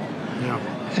Patrol. Yeah.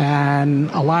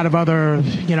 And a lot of other,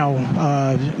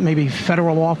 maybe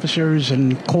federal officers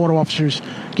and court officers,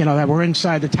 that were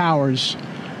inside the towers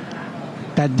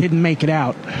that didn't make it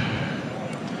out.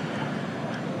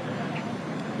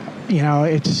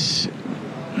 The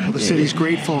city's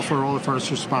grateful for all the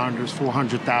first responders.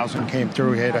 400,000 came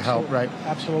through here to help, right?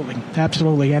 Absolutely.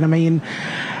 And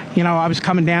I was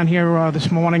coming down here this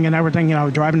morning and everything,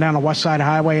 driving down the West Side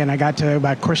Highway, and I got to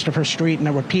about Christopher Street, and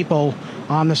there were people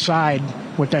on the side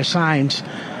with their signs,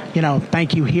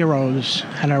 thank you, heroes,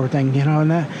 and everything,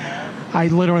 and I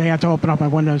literally had to open up my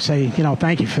window and say,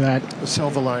 thank you for that. The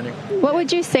silver lining. What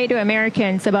would you say to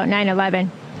Americans about 9/11?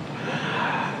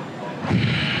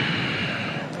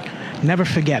 Never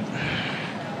forget.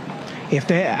 If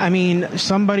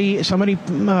somebody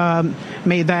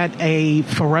made that a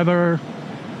forever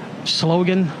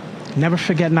slogan. Never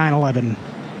forget 9/11.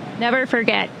 Never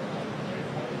forget.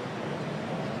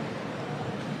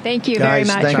 Thank you guys,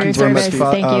 very much for your service.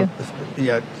 Thank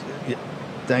you.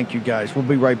 Thank you, guys. We'll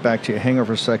be right back to you. Hang on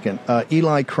for a second.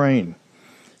 Eli Crane.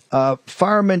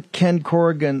 Fireman Ken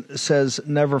Corrigan says,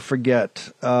 never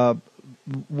forget.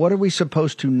 What are we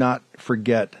supposed to not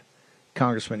forget,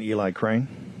 Congressman Eli Crane?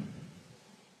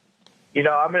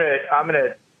 I'm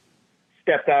gonna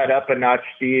step that up a notch,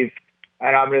 Steve,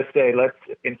 and I'm gonna say, let's,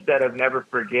 instead of never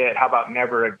forget, how about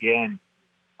never again?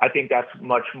 I think that's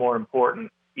much more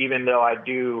important. Even though I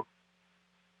do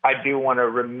want to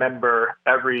remember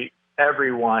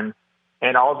everyone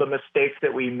and all the mistakes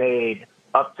that we made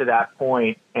up to that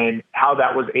point and how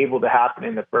that was able to happen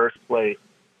in the first place.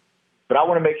 But I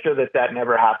want to make sure that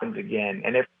never happens again.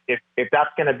 And if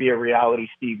that's going to be a reality,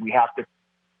 Steve, we have to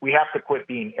quit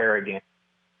being arrogant.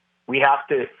 We have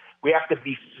to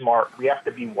be smart. We have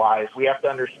to be wise. We have to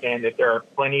understand that there are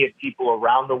plenty of people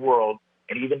around the world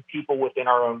and even people within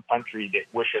our own country that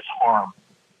wish us harm.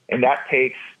 And that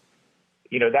takes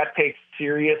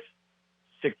serious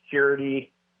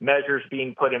security measures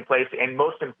being put in place. And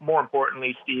more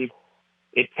importantly, Steve,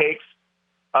 it takes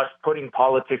us putting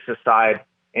politics aside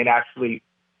and actually,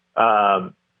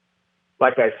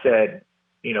 like I said,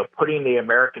 putting the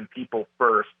American people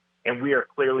first. And we are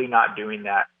clearly not doing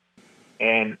that.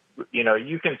 And,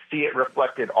 you can see it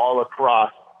reflected all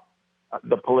across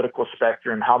the political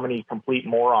spectrum, how many complete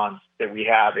morons that we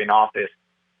have in office.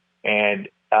 And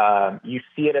you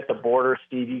see it at the border,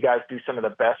 Steve. You guys do some of the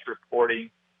best reporting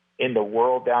in the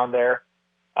world down there,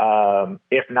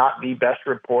 if not the best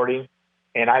reporting.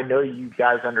 And I know you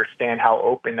guys understand how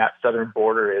open that southern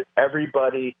border is.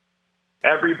 Everybody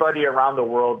around the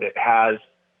world that has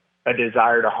a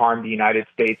desire to harm the United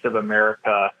States of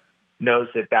America knows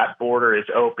that border is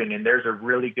open, and there's a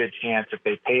really good chance if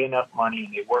they pay enough money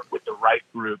and they work with the right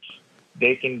groups,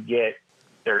 they can get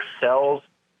their cells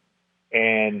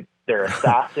and their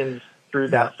assassins through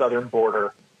that southern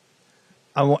border.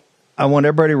 I want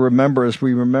everybody to remember, as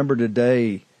we remember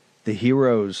today, the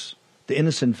heroes, the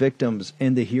innocent victims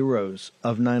and the heroes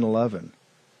of 9/11,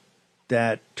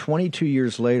 that 22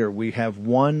 years later, we have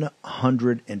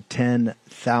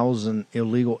 110,000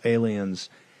 illegal aliens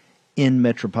in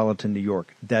metropolitan New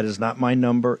York. That is not my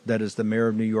number. That is the mayor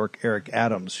of New York, Eric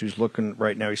Adams, who's looking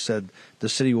right now. He said the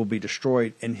city will be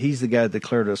destroyed, and he's the guy that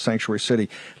declared it a sanctuary city.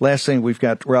 Last thing, we've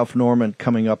got Ralph Norman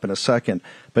coming up in a second.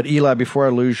 But Eli, before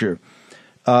I lose you,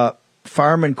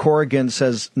 Fireman Corrigan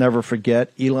says never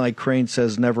forget. Eli Crane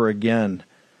says never again.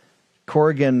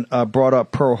 Corrigan brought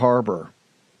up Pearl Harbor.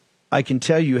 I can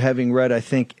tell you, having read, I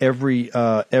think, every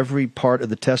part of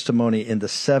the testimony in the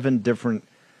 7 different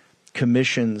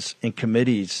commissions and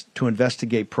committees to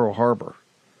investigate Pearl Harbor,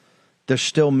 there's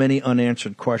still many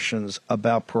unanswered questions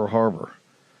about Pearl Harbor.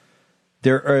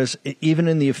 There is, even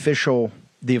in the official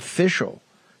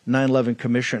 9/11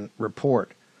 Commission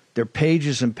report, there are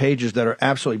pages and pages that are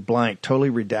absolutely blank, totally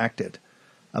redacted,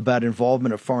 about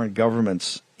involvement of foreign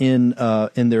governments in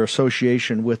their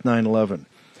association with 9/11.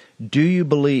 Do you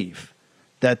believe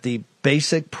that the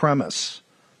basic premise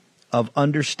of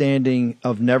understanding,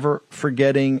 of never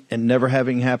forgetting and never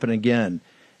having happen again,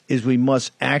 is we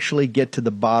must actually get to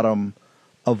the bottom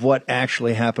of what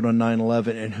actually happened on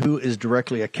 9/11 and who is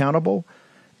directly accountable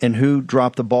and who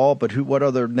dropped the ball, but what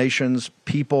other nations,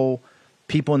 people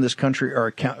in this country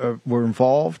were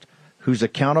involved, who's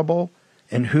accountable,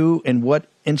 and who and what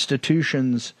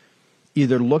institutions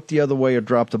either looked the other way or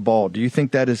dropped the ball? Do you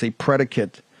think that is a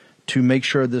predicate to make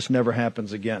sure this never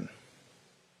happens again?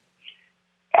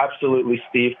 Absolutely,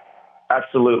 Steve.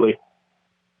 Absolutely.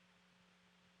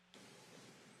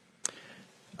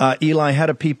 Eli, how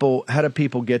do people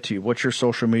get to you? What's your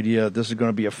social media? This is going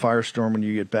to be a firestorm when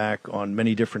you get back on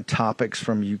many different topics,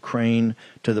 from Ukraine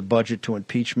to the budget to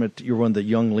impeachment. You're one of the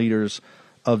young leaders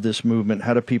of this movement.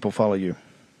 How do people follow you?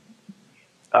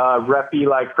 Rep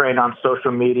Eli Crane on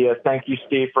social media. Thank you,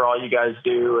 Steve, for all you guys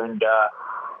do, and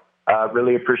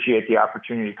really appreciate the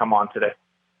opportunity to come on today.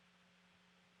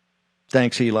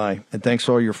 Thanks, Eli, and thanks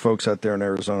to all your folks out there in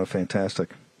Arizona. Fantastic.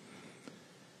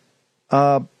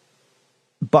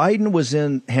 Biden was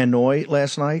in Hanoi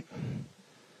last night.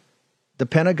 The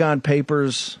Pentagon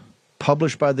Papers,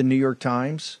 published by the New York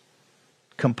Times,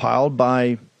 compiled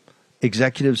by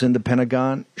executives in the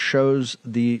Pentagon, shows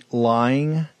the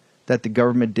lying that the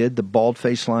government did, the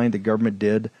bald-faced lying the government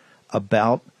did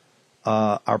about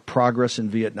our progress in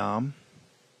Vietnam.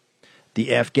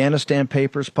 The Afghanistan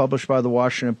Papers, published by the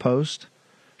Washington Post,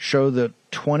 show that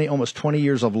almost 20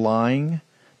 years of lying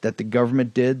that the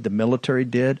government did, the military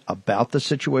did, about the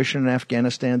situation in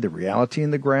Afghanistan, the reality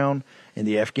in the ground. And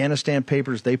the Afghanistan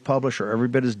Papers they publish are every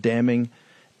bit as damning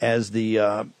as the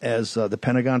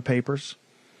Pentagon Papers.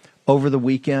 Over the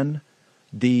weekend,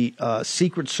 the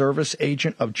Secret Service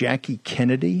agent of Jackie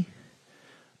Kennedy,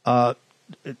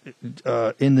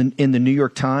 in the New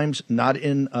York Times, not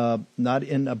in a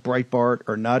Breitbart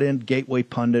or not in Gateway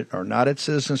Pundit or not at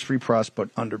Citizens Free Press,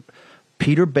 but under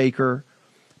Peter Baker,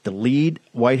 the lead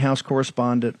White House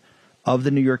correspondent of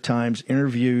the New York Times,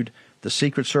 interviewed the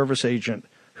Secret Service agent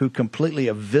who completely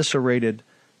eviscerated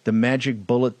the magic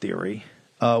bullet theory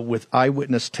with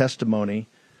eyewitness testimony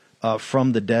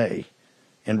from the day.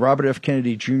 And Robert F.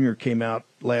 Kennedy Jr. came out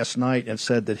last night and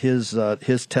said that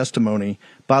his testimony,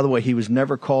 by the way, he was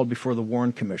never called before the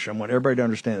Warren Commission. I want everybody to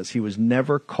understand this. He was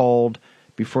never called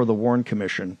before the Warren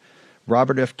Commission.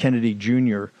 Robert F. Kennedy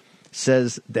Jr.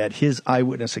 says that his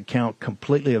eyewitness account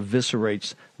completely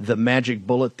eviscerates the magic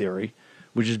bullet theory,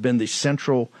 which has been the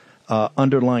central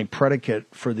underlying predicate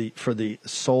for the for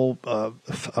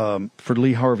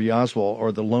Lee Harvey Oswald,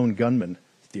 or the lone gunman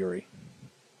theory.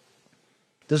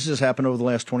 This has happened over the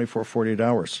last 24, 48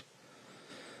 hours.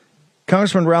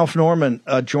 Congressman Ralph Norman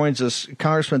joins us.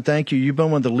 Congressman, thank you. You've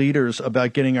been one of the leaders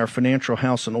about getting our financial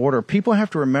house in order. People have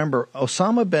to remember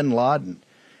Osama bin Laden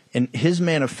and his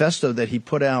manifesto that he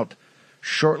put out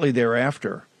shortly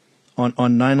thereafter on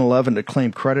 9/11 to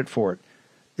claim credit for it.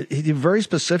 He very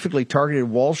specifically targeted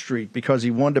Wall Street because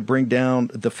he wanted to bring down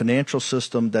the financial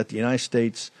system that the United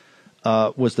States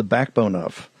was the backbone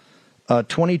of.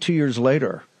 22 years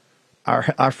later,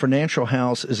 our financial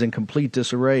house is in complete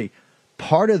disarray.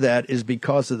 Part of that is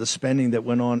because of the spending that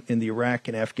went on in the Iraq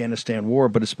and Afghanistan war,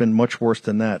 but it's been much worse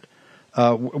than that.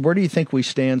 Where do you think we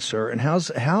stand, sir? And how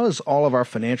does all of our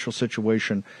financial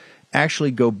situation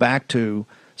actually go back to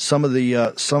some of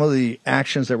the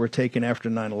actions that were taken after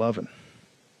 9/11?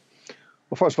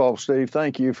 Well, first of all, Steve,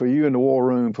 thank you for you and the War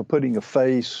Room for putting a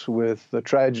face with the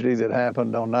tragedy that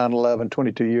happened on 9/11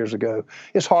 22 years ago.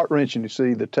 It's heart-wrenching to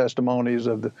see the testimonies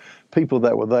of the people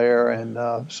that were there,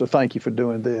 and so thank you for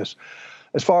doing this.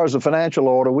 As far as the financial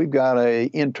order, we've got an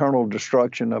internal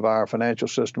destruction of our financial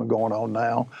system going on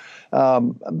now.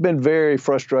 I've been very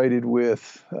frustrated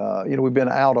with, we've been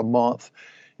out a month,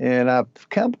 and I've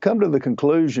come to the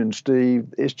conclusion,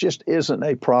 Steve, it just isn't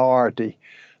a priority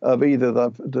of either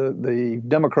the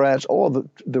Democrats or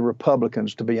the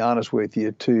Republicans, to be honest with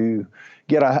you, to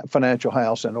get our financial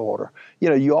house in order.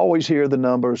 You always hear the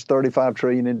numbers, $35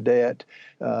 trillion in debt.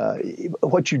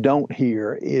 What you don't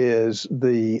hear is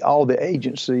all the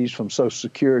agencies from Social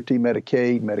Security,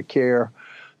 Medicaid, Medicare,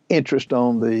 interest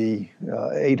on the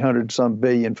 800 some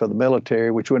billion for the military,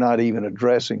 which we're not even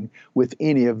addressing with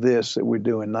any of this that we're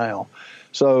doing now.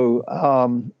 So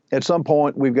at some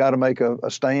point, we've got to make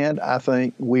a stand. I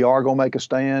think we are going to make a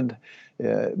stand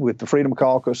with the Freedom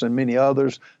Caucus and many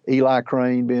others, Eli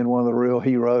Crane being one of the real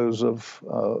heroes of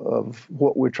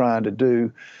what we're trying to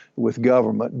do with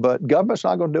government. But government's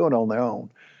not going to do it on their own.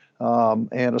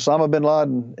 And Osama bin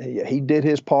Laden, he did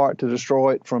his part to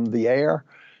destroy it from the air,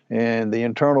 and the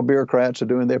internal bureaucrats are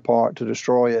doing their part to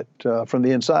destroy it from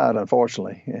the inside,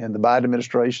 unfortunately. And the Biden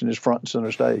administration is front and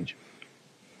center stage.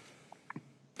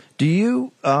 Do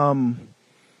you,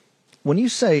 when you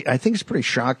say, I think it's pretty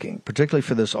shocking, particularly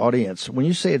for this audience, when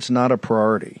you say it's not a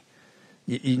priority,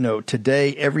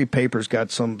 today every paper's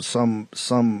got some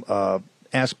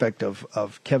aspect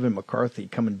of Kevin McCarthy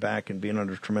coming back and being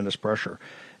under tremendous pressure.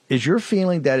 Is your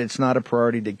feeling that it's not a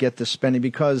priority to get this spending?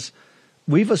 Because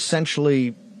we've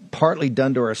essentially partly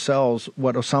done to ourselves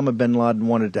what Osama bin Laden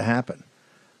wanted to happen,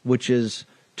 which is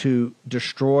to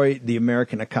destroy the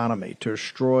American economy, to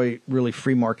destroy really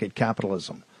free market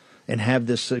capitalism, and have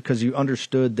this because you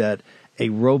understood that a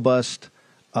robust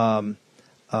America,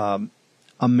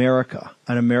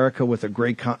 an America with a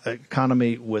great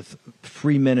economy, with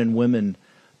free men and women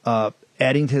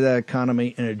adding to that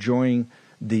economy and enjoying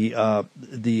the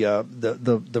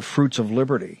fruits of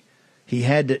liberty. He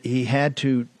had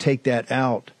to take that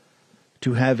out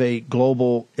to have a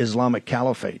global Islamic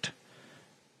caliphate.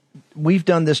 We've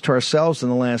done this to ourselves in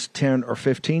the last 10 or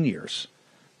 15 years.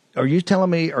 Are you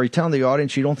telling the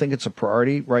audience you don't think it's a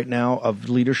priority right now of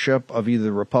leadership of either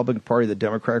the Republican Party or the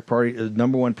Democratic Party? The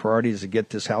number one priority is to get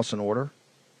this house in order?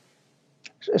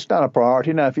 It's not a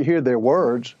priority. Now, if you hear their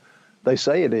words, they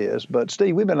say it is. But,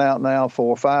 Steve, we've been out now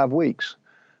for 5 weeks.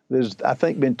 There's, I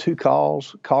think, been 2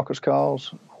 caucus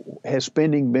calls. Has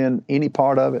spending been any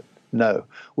part of it? No.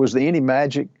 Was there any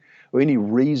magic or any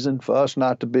reason for us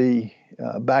not to be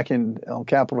back on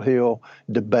Capitol Hill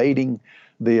debating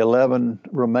the 11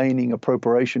 remaining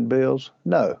appropriation bills?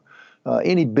 No.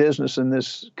 Any business in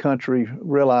this country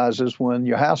realizes when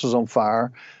your house is on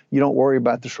fire, you don't worry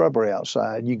about the shrubbery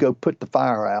outside. You go put the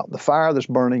fire out. The fire that's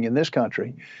burning in this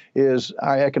country is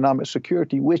our economic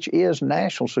security, which is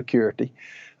national security.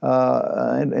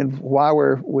 And why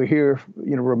we're here,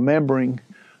 remembering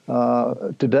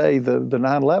today the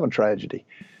 9/11 tragedy.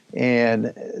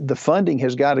 And the funding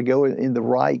has got to go in the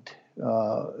right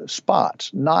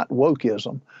spots, not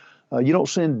wokeism. You don't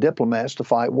send diplomats to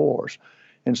fight wars.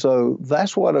 And so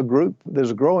that's what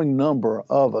there's a growing number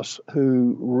of us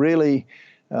who really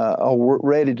are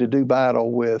ready to do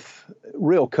battle with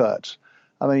real cuts.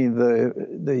 I mean,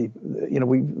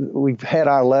 we've had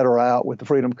our letter out with the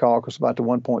Freedom Caucus about the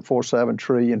 1.47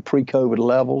 trillion pre-COVID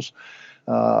levels.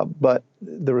 But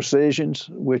the rescissions,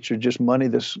 which are just money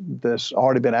that's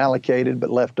already been allocated but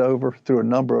left over through a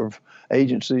number of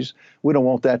agencies, we don't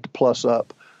want that to plus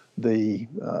up the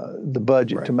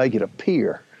budget to make it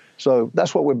appear. So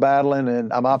that's what we're battling,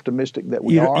 and I'm optimistic that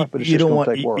we are, but it's just going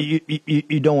to take work.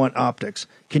 You don't want optics.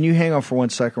 Can you hang on for 1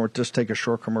 second? We'll just take a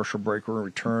short commercial break. We'll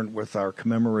return with our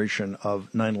commemoration of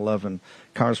 9/11.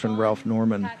 Congressman Ralph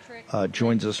Norman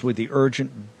joins us with the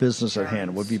urgent business at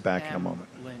hand. We'll be back in a moment.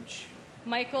 Lynch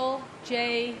Michael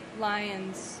J.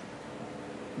 Lyons.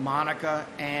 Monica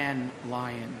Ann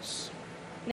Lyons.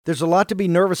 There's a lot to be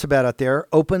nervous about out there.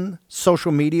 Open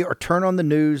social media or turn on the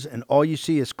news and all you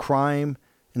see is crime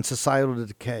and societal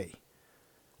decay.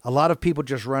 A lot of people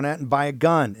just run out and buy a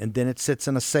gun and then it sits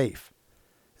in a safe.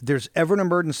 If there's ever an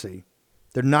emergency,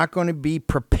 they're not going to be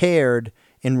prepared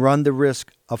and run the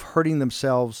risk of hurting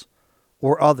themselves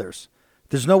or others.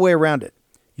 There's no way around it.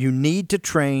 You need to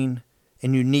train,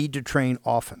 and you need to train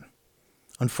often.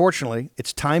 Unfortunately,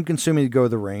 it's time-consuming to go to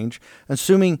the range,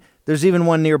 assuming there's even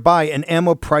one nearby, and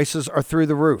ammo prices are through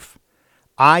the roof.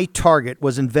 iTarget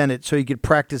was invented so you could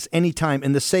practice anytime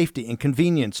in the safety and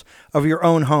convenience of your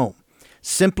own home.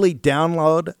 Simply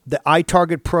download the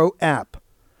iTarget Pro app,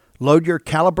 load your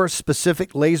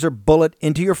caliber-specific laser bullet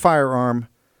into your firearm,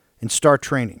 and start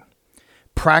training.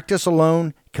 Practice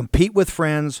alone, compete with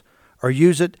friends, or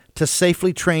use it to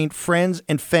safely train friends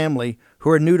and family who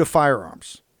are new to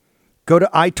firearms. Go to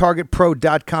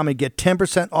itargetpro.com and get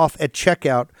 10% off at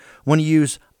checkout when you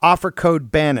use offer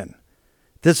code Bannon.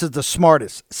 This is the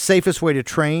smartest, safest way to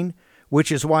train,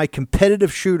 which is why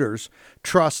competitive shooters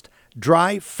trust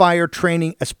dry fire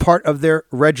training as part of their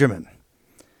regimen.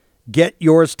 Get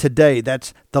yours today.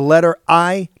 That's the letter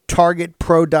I,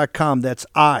 targetpro.com. That's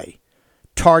I,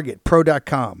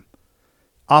 targetpro.com.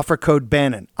 Offer code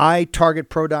Bannon.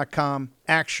 itargetpro.com.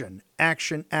 Action,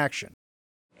 action, action.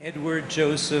 Edward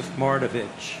Joseph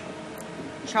Mardovich.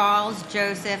 Charles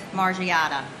Joseph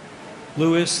Margiata.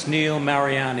 Louis Neil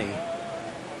Mariani.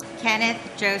 Kenneth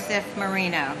Joseph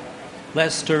Marino.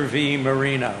 Lester V.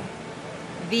 Marino.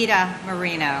 Vita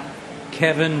Marino.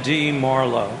 Kevin D.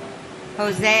 Marlowe.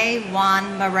 Jose Juan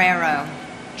Marrero.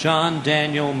 John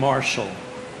Daniel Marshall.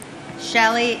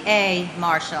 Shelley A.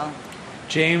 Marshall.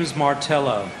 James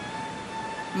Martello.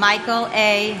 Michael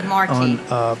A. Marty. On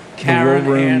the War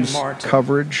Room's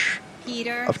coverage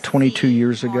Peter of 22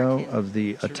 years ago of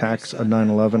the attacks of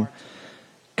 9/11.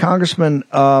 Congressman,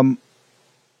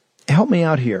 help me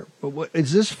out here.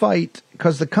 Is this fight,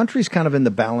 because the country's kind of in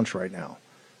the balance right now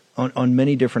on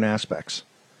many different aspects.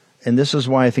 And this is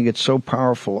why I think it's so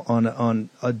powerful on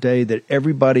a day that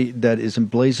everybody, that is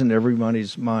emblazoned in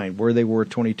everybody's mind, where they were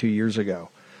 22 years ago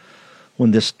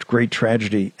when this great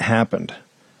tragedy happened.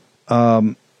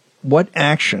 What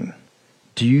action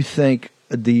do you think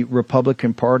the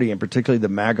Republican Party, and particularly the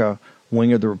MAGA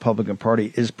wing of the Republican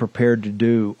Party, is prepared to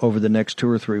do over the next 2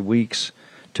 or 3 weeks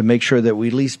to make sure that we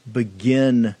at least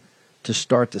begin to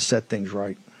start to set things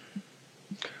right?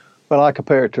 Well, I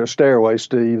compare it to a stairway,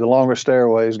 Steve. The longer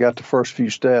stairway's got the first few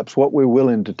steps. What we're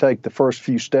willing to take the first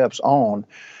few steps on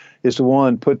is the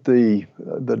one put the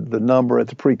number at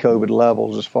the pre-COVID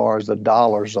levels as far as the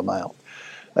dollars amount.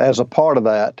 As a part of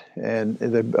that, and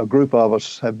a group of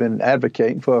us have been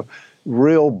advocating for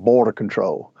real border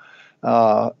control.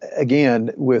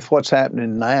 Again, with what's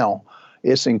happening now,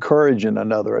 it's encouraging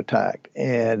another attack.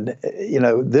 And,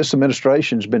 this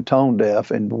administration's been tone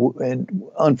deaf and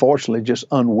unfortunately just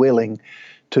unwilling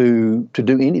to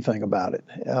do anything about it.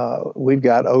 We've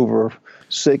got over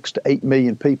 6 to 8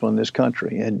 million people in this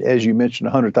country. And as you mentioned,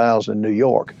 100,000 in New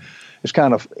York. It's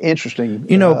kind of interesting.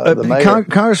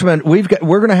 Congressman, we're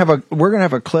going to have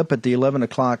a clip at the 11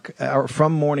 o'clock hour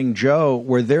from Morning Joe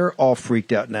where they're all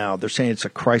freaked out now. They're saying it's a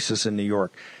crisis in New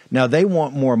York. Now they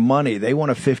want more money. They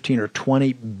want a $15 or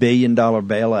 $20 billion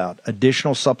bailout,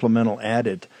 additional supplemental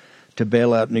added to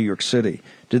bail out New York City.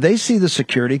 Do they see the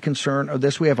security concern of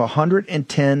this? We have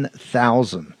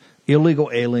 110,000 illegal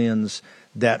aliens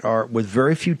that are with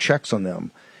very few checks on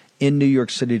them in New York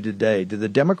City today. Do the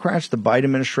Democrats, the Biden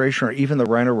administration, or even the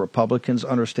Rhino Republicans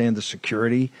understand the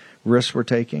security risks we're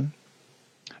taking?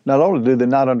 Not only do they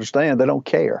not understand, they don't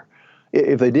care.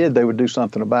 If they did, they would do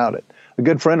something about it. A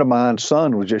good friend of mine's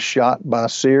son was just shot by a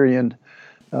Syrian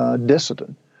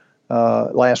dissident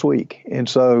last week. And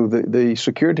so the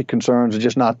security concerns are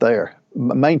just not there.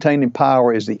 Maintaining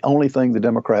power is the only thing the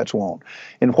Democrats want.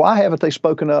 And why haven't they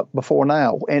spoken up before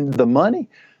now? And the money?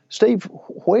 Steve,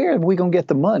 where are we going to get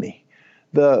the money?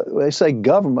 They say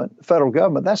government, federal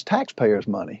government, that's taxpayers'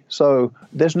 money. So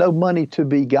there's no money to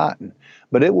be gotten.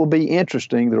 But it will be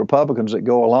interesting, the Republicans that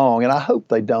go along, and I hope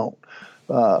they don't.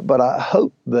 But I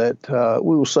hope that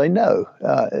we will say no.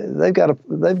 They've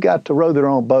got to row their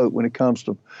own boat when it comes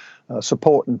to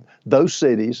supporting those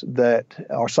cities that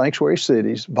are sanctuary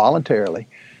cities voluntarily,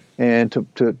 and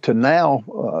to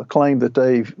now claim that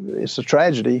it's a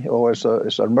tragedy or it's an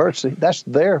emergency.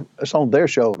 It's on their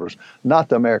shoulders, not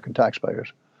the American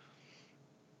taxpayers.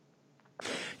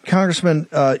 Congressman,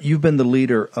 you've been the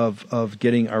leader of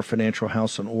getting our financial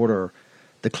house in order.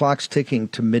 The clock's ticking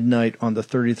to midnight on the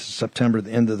 30th of September,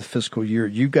 the end of the fiscal year.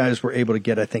 You guys were able to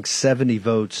get, I think, 70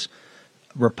 votes,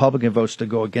 Republican votes, to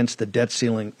go against the debt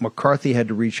ceiling. McCarthy had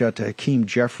to reach out to Hakeem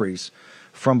Jeffries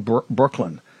from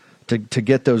Brooklyn to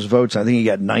get those votes. I think he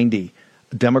got 90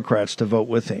 Democrats to vote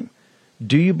with him.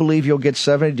 Do you believe you'll get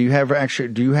 70? Do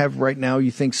you have right now, you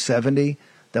think, 70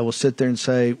 that will sit there and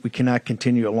say we cannot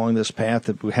continue along this path,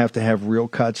 that we have to have real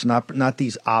cuts, not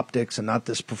these optics and not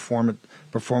this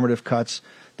performative cuts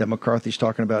that McCarthy's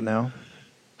talking about now?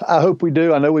 I hope we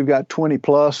do. I know we've got 20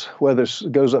 plus, whether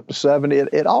it goes up to 70.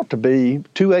 It ought to be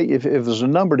 28. If there's a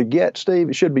number to get, Steve,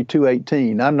 it should be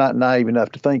 218. I'm not naive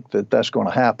enough to think that that's going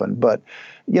to happen. But,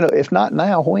 if not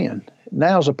now, when?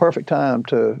 Now's a perfect time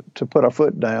to put our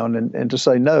foot down and to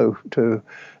say no to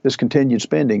this continued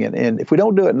spending. And if we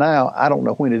don't do it now, I don't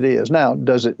know when it is. Now,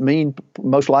 does it mean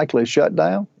most likely a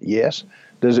shutdown? Yes.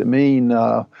 Does it mean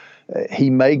he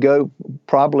may go,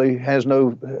 probably has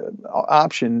no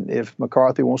option if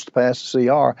McCarthy wants to pass the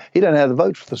CR? He doesn't have the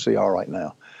votes for the CR right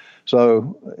now.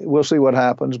 So we'll see what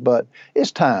happens. But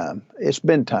it's time. It's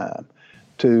been time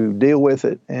to deal with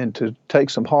it and to take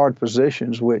some hard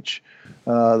positions, which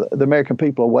the American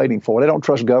people are waiting for. They don't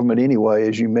trust government anyway,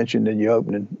 as you mentioned in your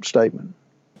opening statement.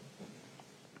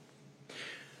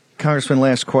 Congressman,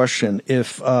 last question.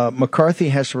 If McCarthy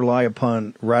has to rely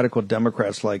upon radical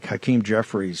Democrats like Hakeem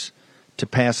Jeffries to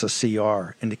pass a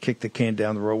CR and to kick the can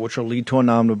down the road, which will lead to an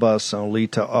omnibus and will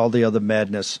lead to all the other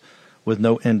madness with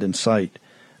no end in sight,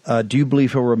 do you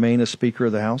believe he'll remain as Speaker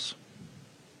of the House?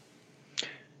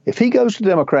 If he goes to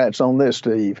Democrats on this,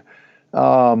 Steve,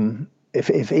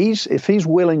 if he's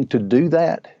willing to do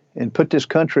that and put this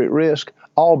country at risk,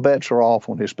 all bets are off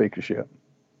on his speakership.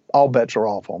 All bets are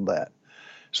off on that.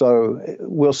 So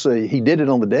we'll see. He did it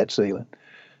on the debt ceiling.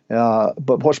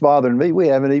 But what's bothering me, we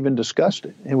haven't even discussed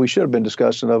it, and we should have been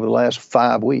discussing it over the last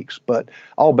 5 weeks. But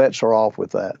all bets are off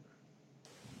with that.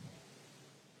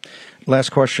 Last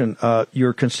question.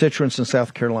 Your constituents in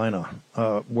South Carolina,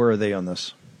 where are they on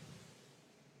this?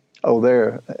 Oh,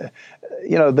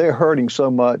 they're hurting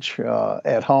so much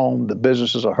at home. The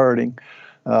businesses are hurting.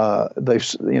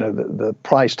 The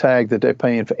price tag that they're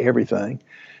paying for everything,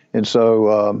 and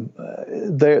so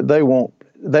they don't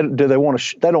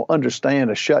understand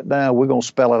a shutdown. We're going to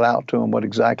spell it out to them what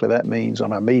exactly that means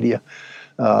on our media.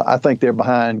 I think they're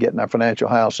behind getting our financial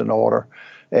house in order,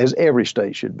 as every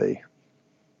state should be.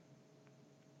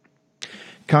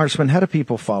 Congressman, how do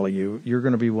people follow you? You're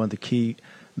going to be one of the key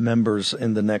members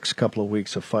in the next couple of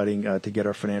weeks of fighting to get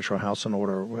our financial house in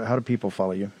order. How do people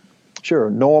follow you? Sure.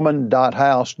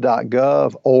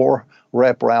 Norman.house.gov or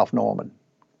Rep. Ralph Norman.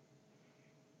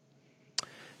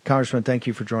 Congressman, thank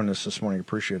you for joining us this morning.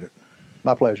 Appreciate it.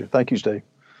 My pleasure. Thank you, Steve.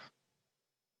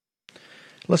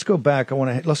 Let's go back.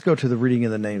 Let's go to the reading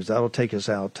of the names. That'll take us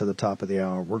out to the top of the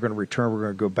hour. We're going to return. We're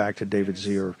going to go back to David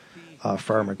Zier,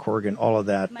 Fireman Corrigan, all of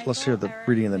that. Let's hear the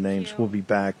reading of the names. We'll be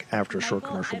back after a short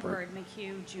commercial break.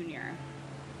 McHugh Jr.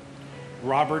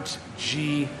 Robert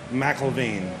G.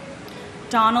 McIlvain.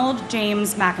 Donald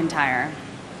James McIntyre.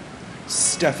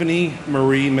 Stephanie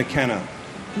Marie McKenna.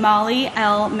 Molly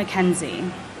L.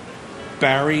 McKenzie.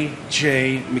 Barry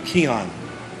J. McKeon.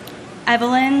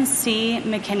 Evelyn C.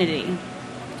 McKinney.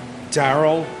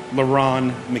 Darrell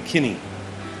LaRon McKinney.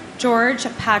 George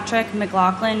Patrick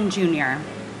McLaughlin, Jr.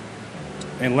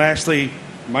 And lastly,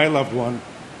 my loved one,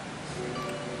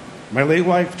 my late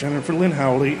wife, Jennifer Lynn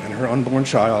Howley, and her unborn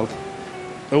child,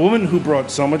 a woman who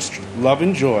brought so much love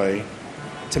and joy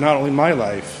to not only my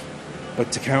life,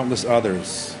 but to countless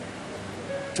others.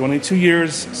 22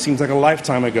 years seems like a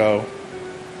lifetime ago,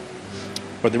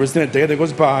 but there isn't a day that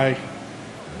goes by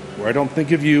where I don't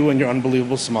think of you and your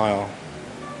unbelievable smile.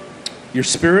 Your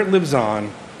spirit lives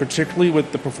on, particularly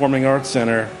with the Performing Arts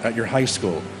Center at your high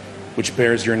school, which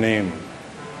bears your name.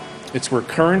 It's where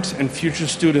current and future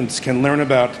students can learn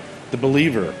about the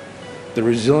believer, the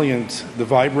resilient, the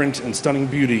vibrant, and stunning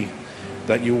beauty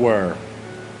that you were.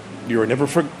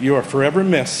 You are forever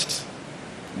missed,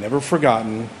 never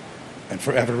forgotten, and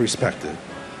forever respected.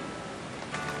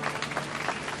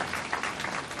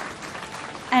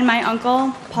 And my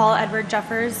uncle, Paul Edward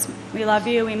Jeffers, we love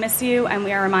you, we miss you, and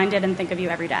we are reminded and think of you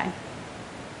every day.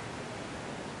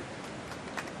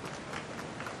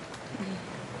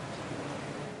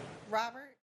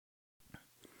 Robert?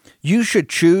 You should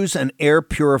choose an air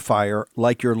purifier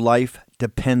like your life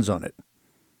depends on it,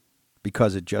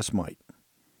 because it just might.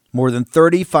 More than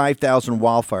 35,000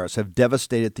 wildfires have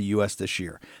devastated the U.S. this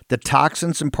year. The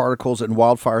toxins and particles in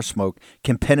wildfire smoke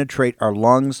can penetrate our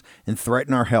lungs and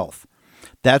threaten our health.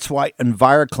 That's why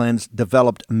EnviroCleanse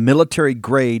developed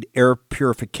military-grade air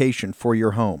purification for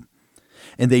your home.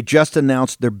 and they just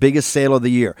announced their biggest sale of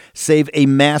the year. Save a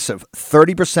massive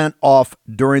 30% off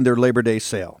during their Labor Day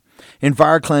sale.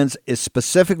 EnviroCleanse is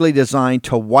specifically designed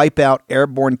to wipe out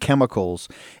airborne chemicals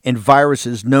and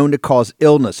viruses known to cause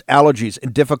illness, allergies,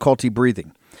 and difficulty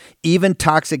breathing. Even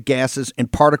toxic gases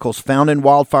and particles found in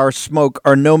wildfire smoke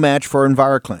are no match for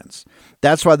EnviroCleanse.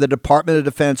 That's why the Department of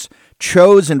Defense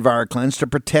chose EnviroCleanse to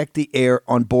protect the air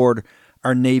on board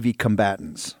our Navy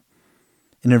combatants.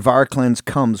 And EnviroCleanse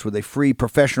comes with a free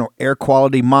professional air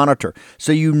quality monitor,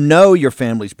 so you know your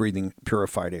family's breathing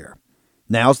purified air.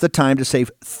 Now's the time to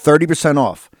save 30%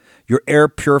 off your air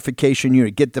purification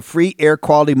unit. Get the free air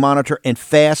quality monitor and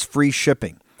fast free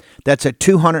shipping. That's a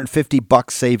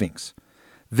 $250 savings.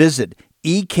 Visit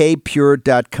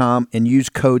ekpure.com and use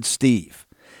code STEVE.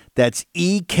 That's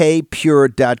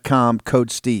ekpure.com,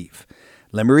 code STEVE.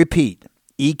 Let me repeat,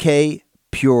 ekpure.com,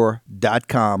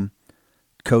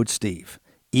 code STEVE.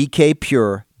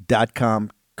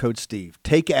 ekpure.com, code STEVE.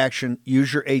 Take action.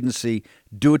 Use your agency.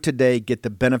 Do it today. Get the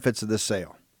benefits of the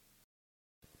sale.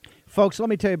 Folks, let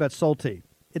me tell you about Solti.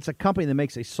 It's a company that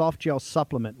makes a soft gel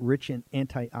supplement rich in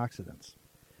antioxidants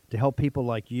to help people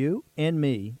like you and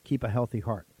me keep a healthy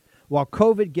heart. While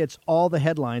COVID gets all the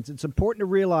headlines, it's important to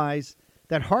realize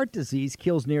that heart disease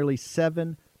kills nearly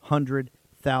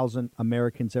 700,000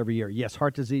 Americans every year. Yes,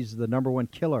 heart disease is the number one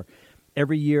killer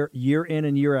every year, year in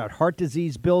and year out. Heart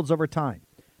disease builds over time.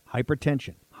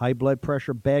 Hypertension, high blood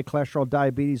pressure, bad cholesterol,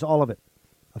 diabetes, all of it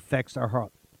affects our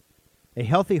heart. A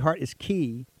healthy heart is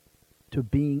key to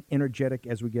being energetic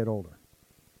as we get older.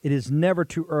 It is never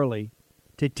too early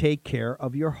to take care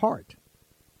of your heart.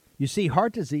 You see,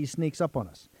 heart disease sneaks up on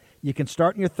us. You can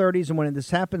start in your 30s, and when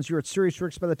this happens, you're at serious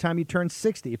risk by the time you turn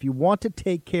 60. If you want to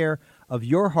take care of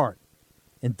your heart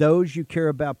and those you care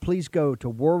about, please go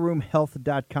to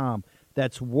warroomhealth.com.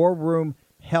 That's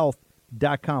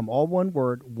warroomhealth.com. All one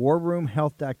word,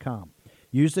 warroomhealth.com.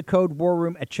 Use the code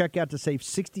WARROOM at checkout to save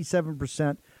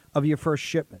 67% of your first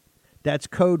shipment. That's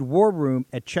code WARROOM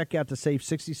at checkout to save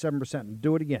 67%. And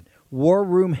do it again.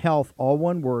 Warroom Health, all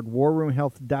one word,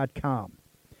 warroomhealth.com.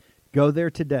 Go there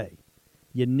today.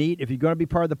 If you're going to be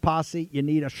part of the posse, you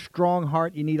need a strong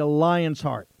heart. You need a lion's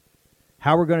heart.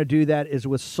 How we're going to do that is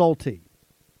with Solti.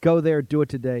 Go there, do it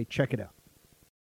today. Check it out.